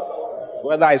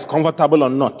 Whether it's comfortable or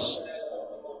not.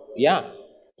 Yeah.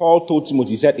 Paul told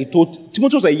Timothy,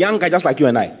 Timothy was a young guy just like you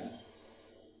and I.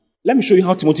 Let me show you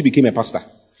how Timothy became a pastor.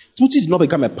 Timothy did not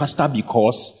become a pastor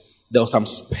because there was some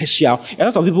special. A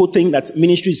lot of people think that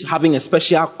ministry is having a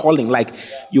special calling, like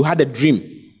you had a dream.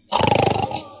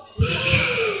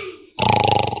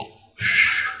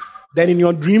 Then in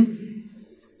your dream,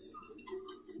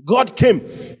 God came.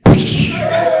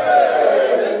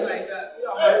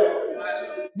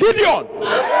 Gideon,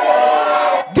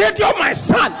 my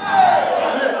son.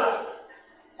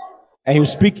 And he'll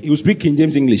speak King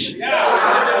James English.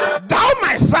 Thou,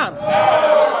 my son,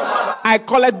 I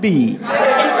call it thee.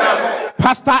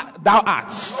 Pastor, thou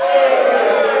art.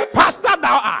 Pastor,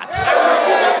 thou art.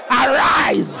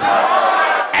 Arise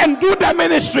and do the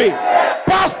ministry.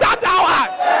 Pastor, thou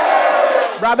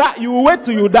art. Brother, you wait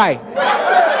till you die.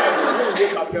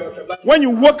 When you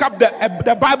woke up,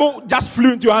 the Bible just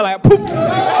flew into your hand like poof.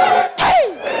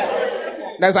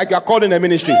 Hey! That's like you are called in the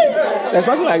ministry. There's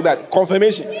something like that.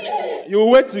 Confirmation. You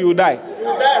wait till you die.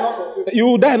 You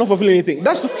will die and not fulfill anything.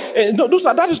 That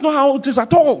is not how it is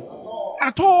at all.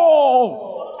 At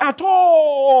all. At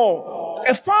all.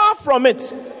 Far from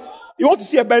it. You want to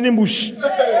see a burning bush.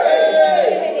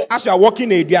 As you are walking,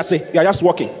 you are just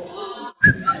walking.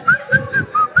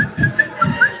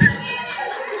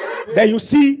 Then you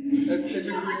see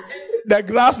the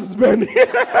grass is burning.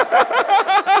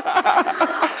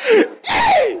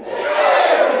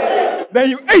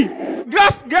 Then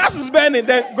grass is burning.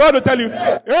 Then God will tell you,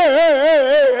 hey,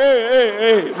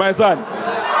 my son,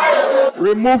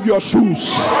 remove your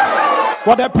shoes.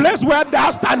 For the place where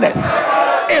thou standest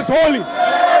is holy.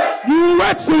 You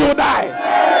wait till you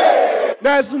die.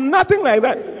 There's nothing like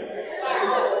that.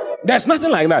 There's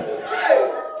nothing like that.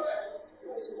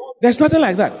 There's nothing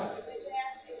like that.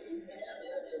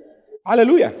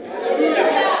 Hallelujah.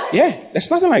 Yeah, there's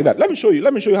nothing like that. Let me show you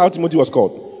how Timothy was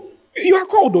called. You are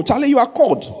called though, Charlie, you are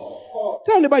called.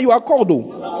 Tell anybody you are called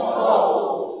though.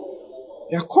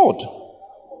 You are called.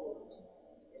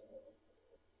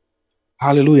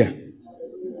 Hallelujah.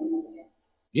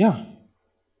 Yeah.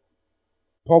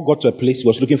 Paul got to a place he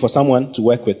was looking for someone to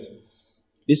work with.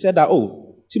 They said that,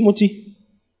 Timothy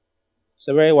is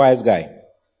a very wise guy.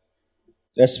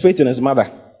 There's faith in his mother.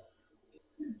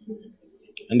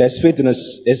 And there's faith in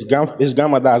his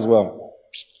grandmother as well.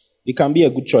 He can be a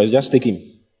good choice. Just take him.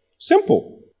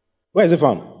 Simple. Where is it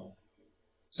found?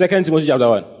 2 Timothy chapter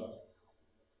 1.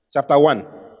 Chapter 1.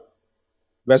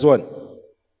 Verse 1.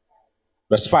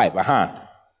 Verse 5.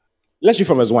 Let's read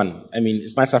from verse 1.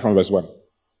 It's nicer from verse 1.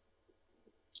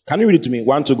 Can you read it to me?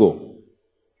 1 to go.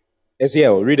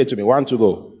 SEL, read it to me. 1 to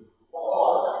go.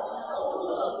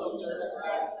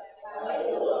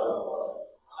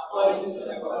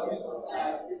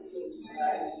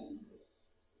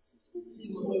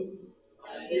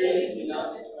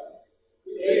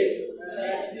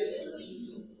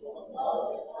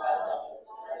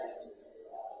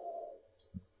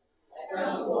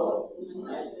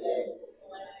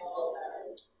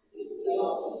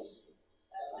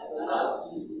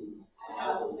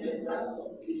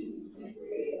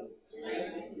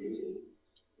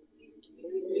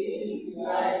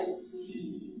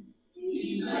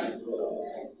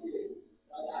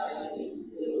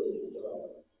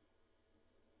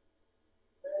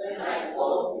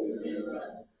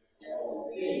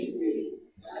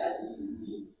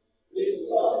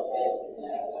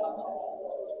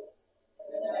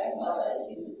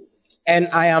 And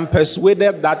I am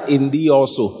persuaded that in thee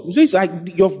also. You see, it's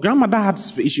like your grandmother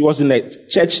she was in the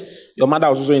church. Your mother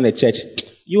was also in the church.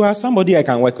 You are somebody I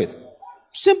can work with.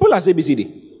 Simple as ABCD.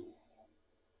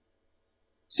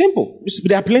 Simple.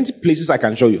 There are plenty of places I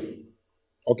can show you.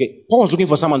 Okay. Paul was looking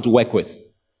for someone to work with.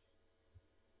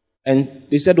 And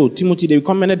they said, oh, Timothy, they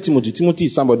recommended Timothy. Timothy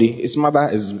is somebody, his mother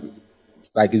is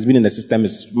like he's been in the system,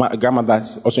 his grandmother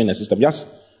is also in the system. Yes.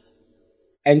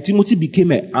 And Timothy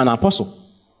became an apostle.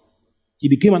 He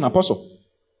became an apostle.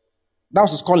 That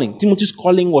was his calling. Timothy's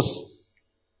calling was,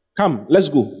 come, let's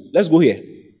go. Let's go here.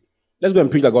 Let's go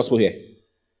and preach the gospel here.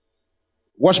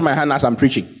 Wash my hand as I'm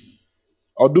preaching.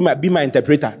 Or be my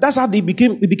interpreter. That's how he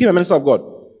became a minister of God.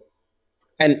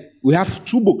 And we have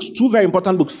 2 books, 2 very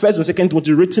important books, 1st and 2nd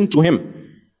Timothy, written to him,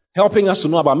 helping us to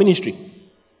know about ministry.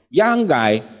 Young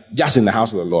guy, just in the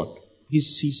house of the Lord.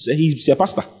 He's a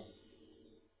pastor.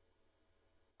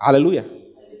 Hallelujah.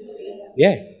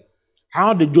 Yeah.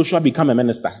 How did Joshua become a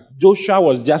minister? Joshua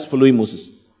was just following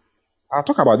Moses. I'll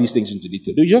talk about these things into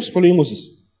detail. They were just following Moses.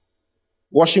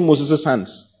 Washing Moses'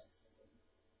 hands.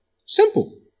 Simple.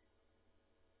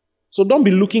 So don't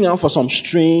be looking out for some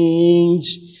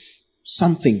strange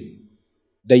something.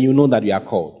 Then you know that you are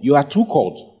called. You are too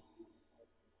called.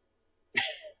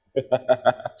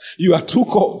 You are too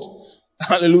called.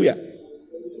 Hallelujah.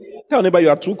 Tell neighbor you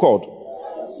are too called.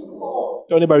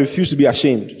 Tell neighbor refuse to be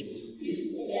ashamed.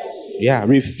 Yeah,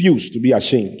 refuse to be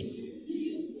ashamed.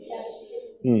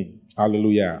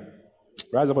 Hallelujah.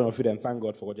 Rise up on your feet and thank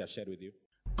God for what He has shared with you.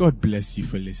 God bless you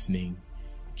for listening.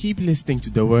 Keep listening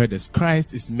to the word as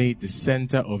Christ is made the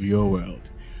center of your world.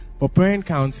 For prayer and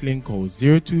counseling, call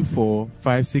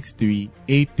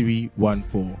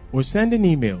 024-563-8314 or send an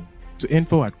email to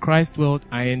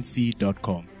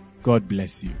info@christworldinc.com. God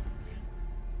bless you.